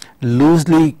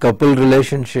loosely coupled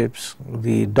relationships,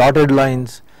 the dotted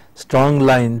lines, strong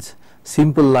lines,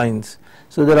 simple lines.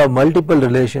 So there are multiple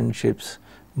relationships,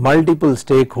 multiple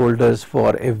stakeholders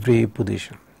for every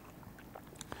position.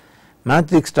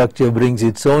 Matrix structure brings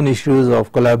its own issues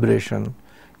of collaboration,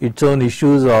 its own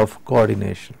issues of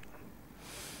coordination.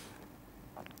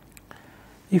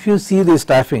 If you see the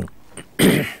staffing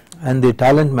and the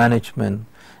talent management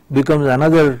becomes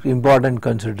another important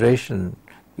consideration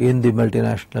in the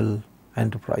multinational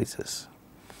enterprises.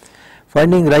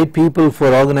 Finding right people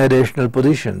for organizational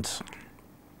positions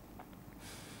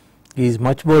is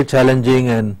much more challenging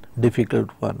and difficult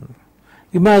one.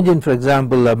 Imagine, for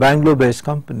example, a Bangalore based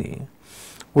company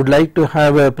would like to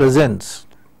have a presence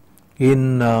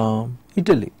in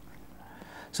Italy.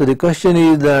 So the question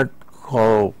is that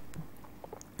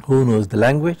who knows the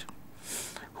language,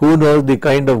 who knows the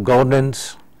kind of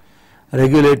governance,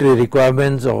 regulatory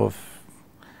requirements of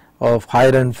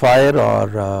hire and fire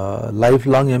or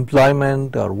lifelong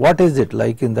employment, or what is it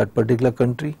like in that particular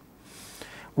country?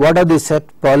 What are the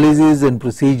set policies and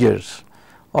procedures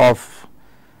of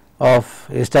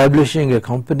establishing a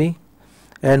company,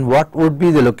 and what would be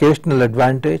the locational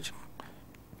advantage?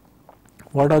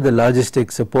 What are the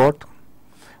logistic support?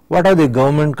 What are the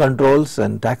government controls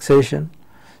and taxation?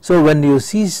 So when you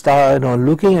see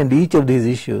looking at each of these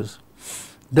issues,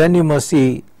 then you must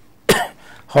see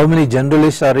how many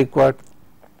generalists are required,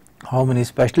 how many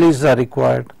specialists are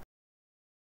required.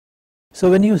 So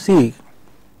when you see,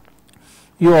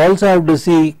 you also have to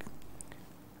see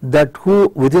that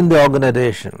who within the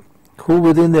organization, who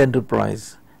within the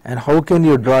enterprise, and how can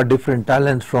you draw different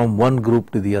talents from one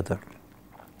group to the other.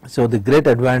 So the great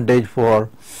advantage for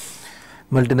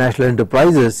multinational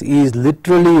enterprises is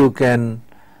literally you can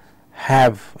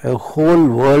have a whole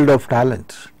world of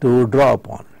talent to draw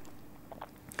upon.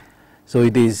 So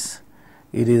it is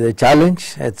a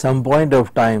challenge at some point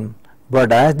of time,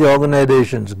 but as the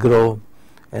organizations grow,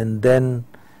 and then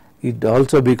it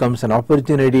also becomes an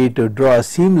opportunity to draw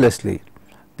seamlessly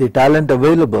the talent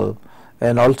available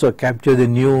and also capture the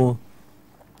new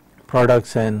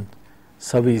products and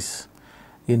service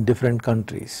in different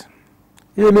countries.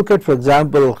 You look at, for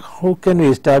example, how can we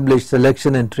establish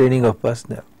selection and training of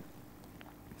personnel,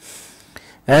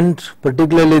 and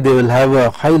particularly they will have a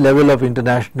high level of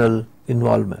international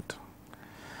involvement.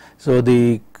 So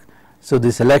the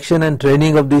selection and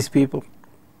training of these people,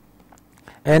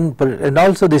 and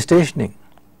also the stationing,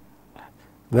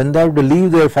 when they have to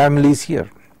leave their families here,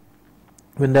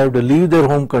 when they have to leave their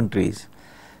home countries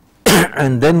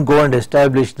and then go and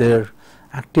establish their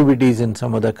activities in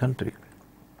some other country,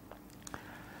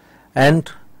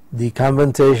 and the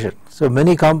compensation. So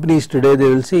many companies today, they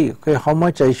will see, okay, how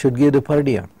much I should give the per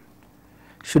diem.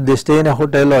 Should they stay in a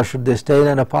hotel or should they stay in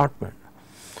an apartment?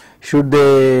 Should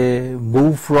they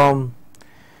move from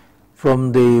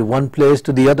the one place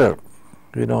to the other,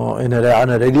 on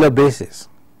a regular basis?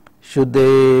 Should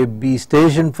they be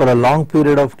stationed for a long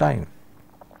period of time?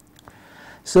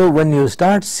 So when you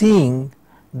start seeing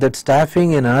that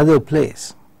staffing in another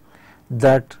place,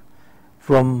 that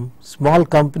from small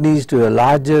companies to a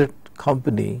larger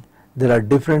company, there are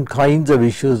different kinds of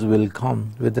issues will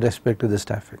come with respect to the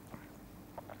staffing.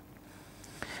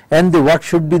 And what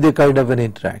should be the kind of an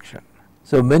interaction.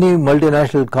 So many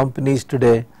multinational companies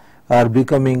today are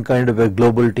becoming kind of a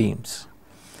global teams.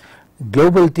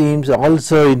 Global teams are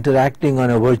also interacting on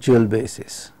a virtual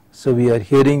basis. So we are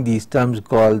hearing these terms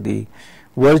called the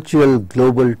virtual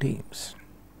global teams.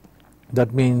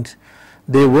 That means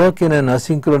they work in an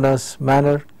asynchronous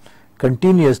manner,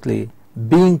 continuously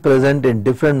being present in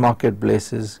different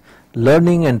marketplaces,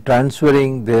 learning and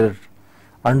transferring their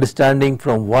understanding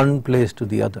from one place to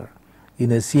the other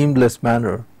in a seamless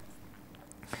manner.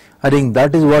 I think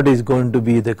that is what is going to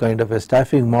be the kind of a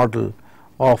staffing model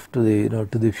of to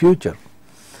the future.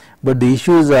 But the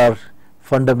issues are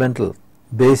fundamental,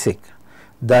 basic,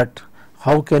 that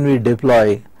how can we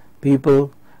deploy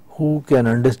people who can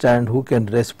understand, who can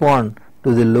respond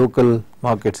to the local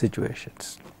market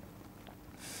situations.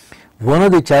 One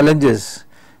of the challenges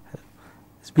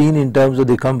has been in terms of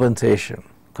the compensation.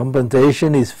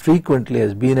 Compensation is frequently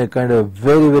has been a kind of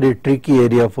very, very tricky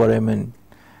area for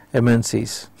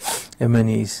MNCs,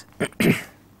 MNEs.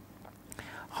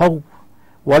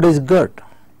 What is good?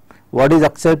 What is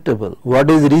acceptable?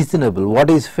 What is reasonable? What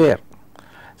is fair?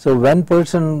 So one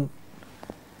person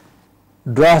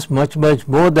draws much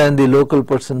more than the local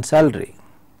person's salary.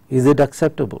 Is it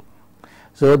acceptable?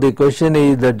 So the question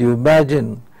is that you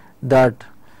imagine that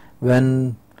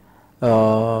when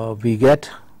we get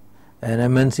an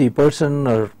MNC person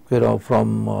or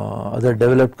from other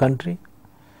developed country,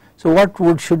 so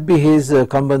what should be his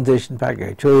compensation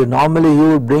package? So normally he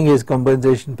would bring his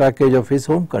compensation package of his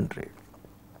home country,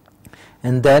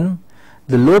 and then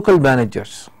the local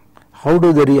managers, how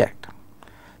do they react?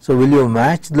 So will you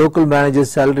match local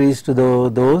managers' salaries to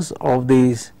those of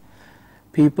these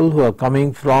people who are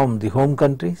coming from the home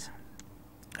countries?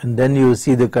 And then you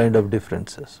see the kind of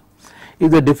differences.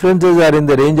 If the differences are in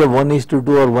the range of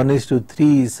 1:2 or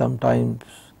 1:3, sometimes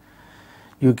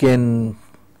you can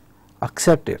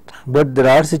accept it. But there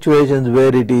are situations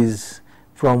where it is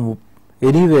from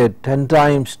anywhere 10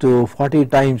 times to 40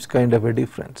 times kind of a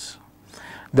difference.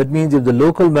 That means if the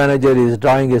local manager is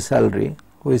drawing a salary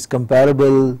who is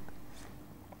comparable,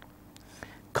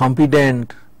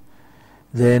 competent,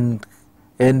 then,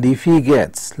 and if he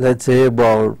gets, let's say,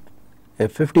 about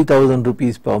 50,000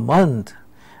 rupees per month,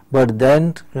 but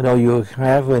then you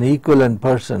have an equivalent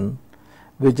person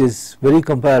which is very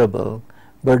comparable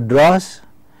but draws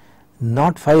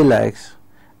not 5 lakhs,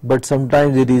 but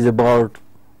sometimes it is about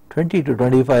 20 to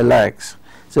 25 lakhs.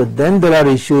 So then there are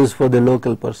issues for the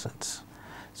local persons.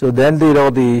 So then there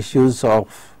are the issues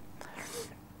of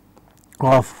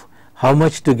how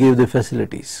much to give the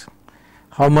facilities,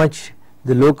 how much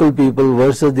the local people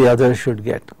versus the others should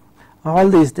get. All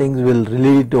these things will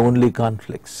lead to only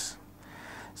conflicts.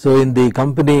 So in the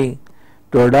company,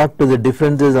 to adapt to the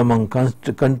differences among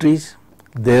countries,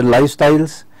 their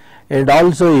lifestyles, and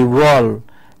also evolve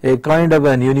a kind of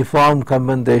an uniform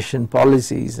compensation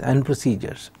policies and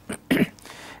procedures.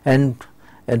 and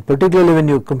particularly when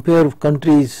you compare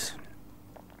countries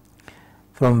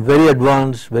from very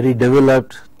advanced, very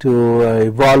developed to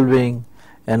evolving,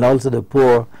 and also the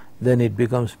poor, then it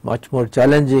becomes much more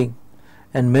challenging,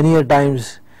 and many a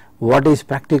times what is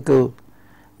practical,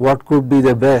 what could be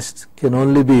the best, can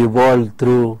only be evolved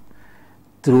through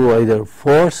through either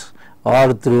force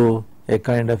or through a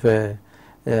kind of a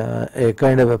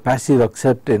passive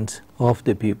acceptance of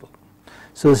the people.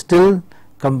 So still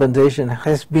compensation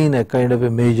has been a kind of a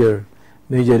major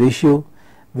issue,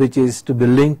 which is to be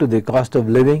linked to the cost of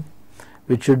living,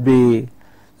 which should be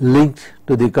linked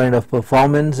to the kind of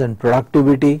performance and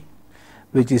productivity,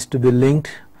 which is to be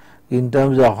linked in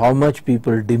terms of how much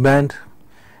people demand,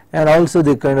 and also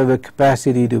the kind of a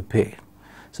capacity to pay.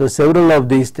 So several of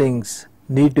these things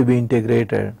need to be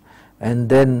integrated and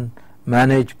then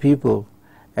manage people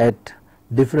at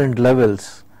different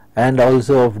levels and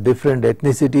also of different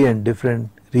ethnicity and different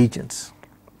regions.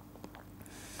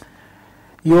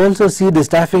 You also see the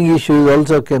staffing issues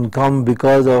also can come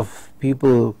because of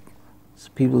people's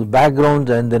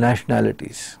backgrounds and the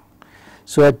nationalities.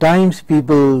 So at times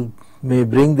people may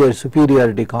bring their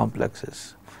superiority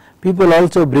complexes. People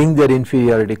also bring their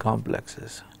inferiority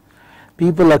complexes.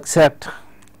 People accept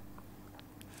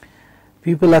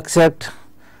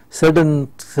certain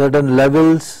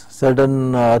levels,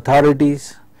 certain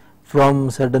authorities from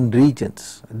certain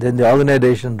regions. Then the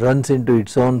organization runs into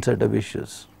its own set of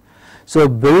issues. So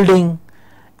building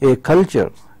a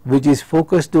culture which is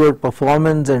focused toward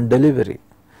performance and delivery,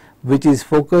 which is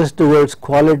focused towards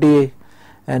quality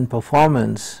and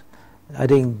performance, I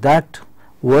think that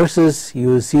versus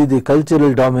you see the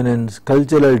cultural dominance,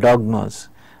 cultural dogmas,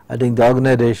 I think the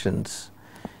organizations,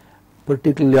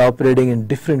 particularly operating in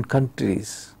different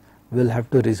countries, will have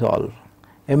to resolve.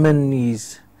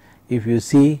 MNEs, if you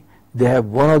see, they have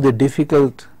one of the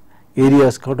difficult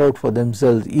areas cut out for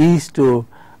themselves is to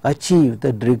achieve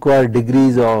that required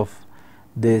degrees of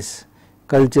this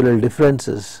cultural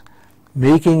differences,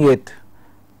 making it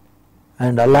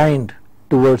and aligned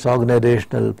towards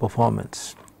organizational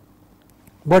performance.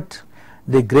 But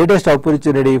the greatest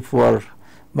opportunity for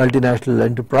multinational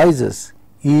enterprises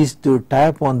is to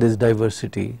tap on this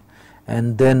diversity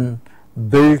and then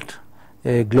build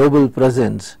a global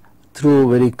presence through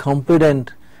very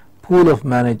competent pool of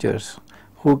managers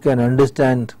who can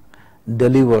understand,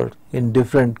 deliver in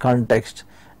different contexts,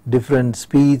 different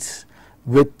speeds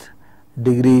with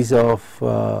degrees of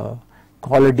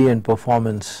quality and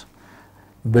performance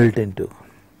built into.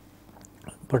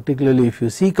 Particularly if you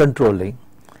see controlling,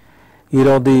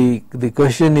 the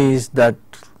question is that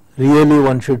really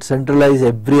one should centralize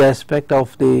every aspect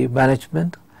of the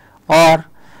management, or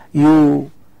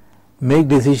you make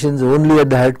decisions only at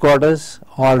the headquarters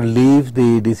or leave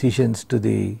the decisions to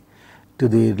the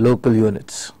local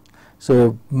units.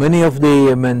 So many of the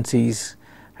MNCs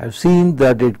have seen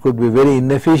that it could be very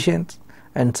inefficient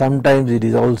and sometimes it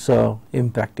is also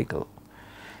impractical.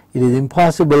 It is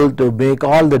impossible to make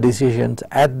all the decisions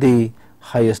at the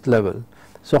highest level.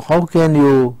 So how can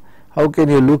you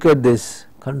look at this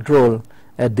control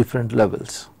at different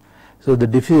levels? So the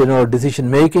decision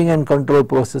making and control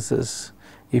processes,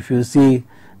 if you see,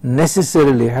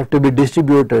 necessarily have to be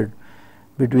distributed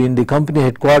between the company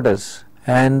headquarters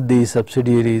and the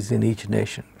subsidiaries in each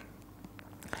nation.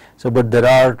 So but there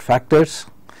are factors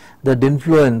that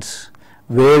influence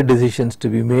where decisions to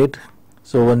be made.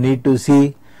 So one need to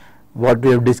see what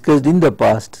we have discussed in the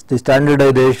past, the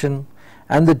standardization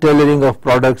and the tailoring of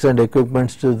products and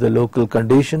equipments to the local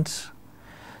conditions.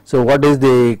 So what is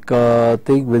the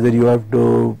thing, whether you have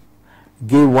to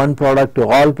give one product to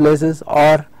all places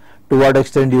or to what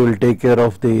extent you will take care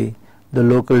of the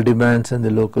local demands and the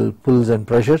local pulls and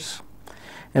pressures,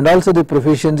 and also the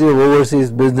proficiency of overseas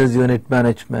business unit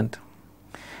management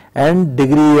and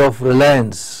degree of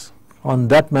reliance on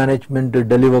that management to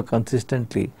deliver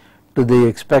consistently to the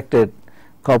expected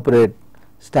corporate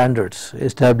standards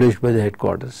established by the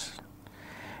headquarters,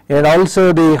 and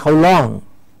also the how long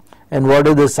and what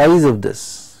is the size of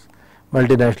this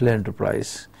multinational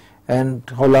enterprise and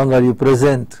how long are you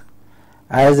present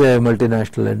as a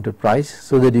multinational enterprise,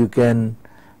 so that you can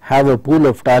have a pool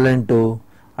of talent to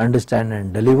understand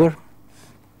and deliver,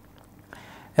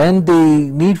 and the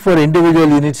need for individual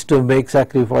units to make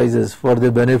sacrifices for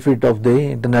the benefit of the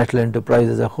international enterprise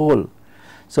as a whole.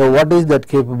 So what is that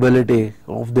capability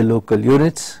of the local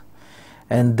units,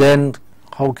 and then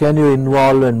how can you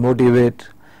involve and motivate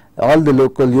all the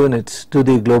local units to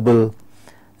the global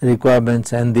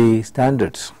requirements and the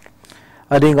standards.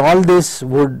 I think all this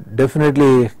would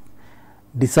definitely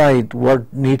decide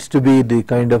what needs to be the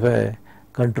kind of a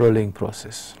controlling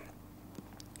process.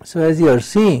 So as you are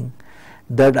seeing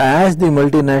that as the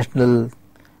multinational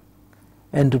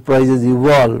enterprises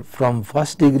evolve from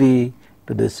first degree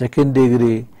to the second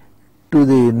degree to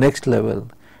the next level,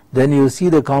 then you see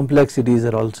the complexities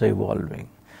are also evolving.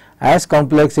 As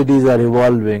complexities are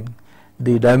evolving,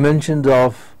 the dimensions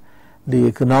of the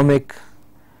economic,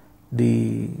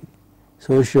 the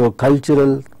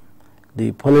socio-cultural,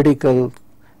 the political,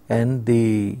 and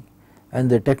the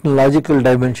technological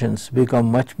dimensions become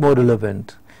much more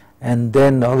relevant, and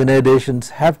then organizations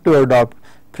have to adopt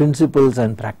principles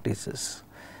and practices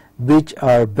which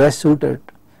are best suited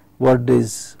what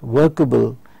is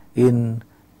workable in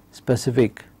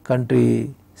specific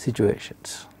country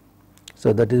situations.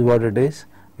 So that is what it is.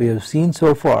 We have seen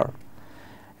so far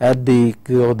at the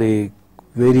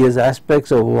various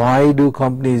aspects of why do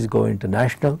companies go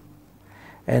international,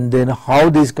 and then how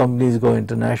these companies go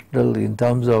international in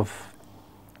terms of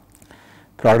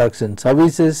products and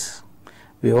services.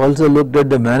 We also looked at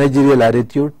the managerial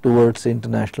attitude towards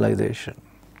internationalization,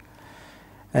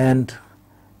 and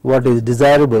what is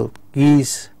desirable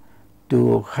is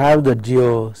to have the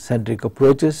geocentric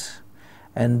approaches,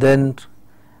 and then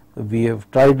we have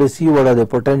tried to see what are the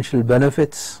potential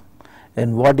benefits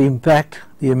and what impact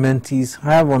the MNCs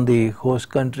have on the host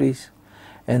countries,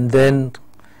 and then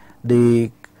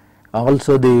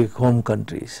also the home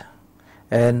countries,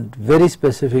 and very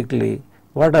specifically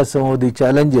what are some of the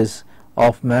challenges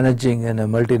of managing in a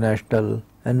multinational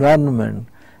environment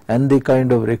and the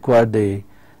kind of required the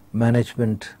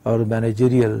management or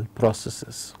managerial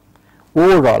processes.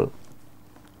 Overall,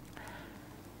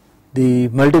 the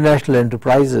multinational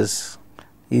enterprises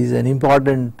is an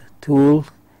important tool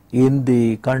in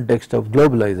the context of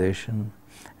globalization,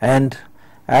 and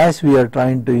as we are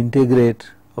trying to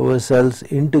integrate ourselves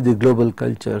into the global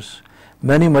cultures,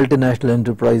 many multinational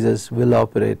enterprises will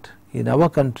operate in our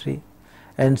country,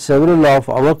 and several of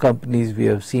our companies we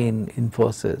have seen,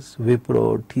 Infosys,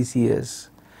 Wipro, TCS,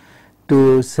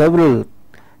 to several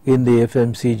in the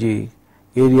FMCG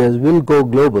areas will go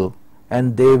global,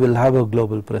 and they will have a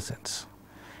global presence.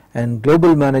 And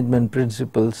global management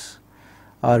principles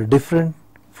are different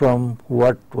from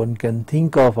what one can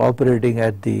think of operating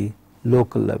at the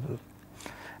local level.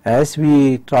 As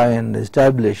we try and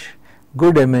establish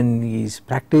good M&E's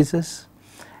practices,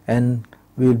 and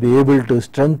we will be able to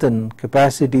strengthen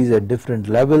capacities at different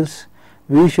levels,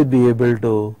 we should be able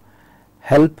to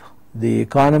help the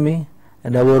economy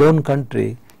and our own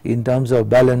country in terms of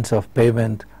balance of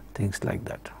payment, things like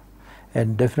that.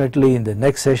 And definitely in the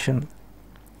next session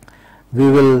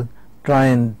we will try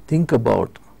and think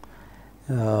about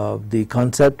the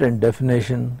concept and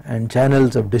definition and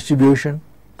channels of distribution,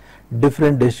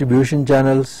 different distribution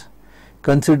channels,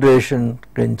 consideration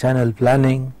in channel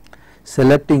planning,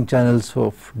 selecting channels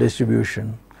of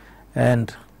distribution,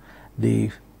 and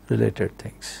the related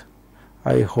things.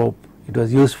 I hope it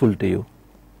was useful to you.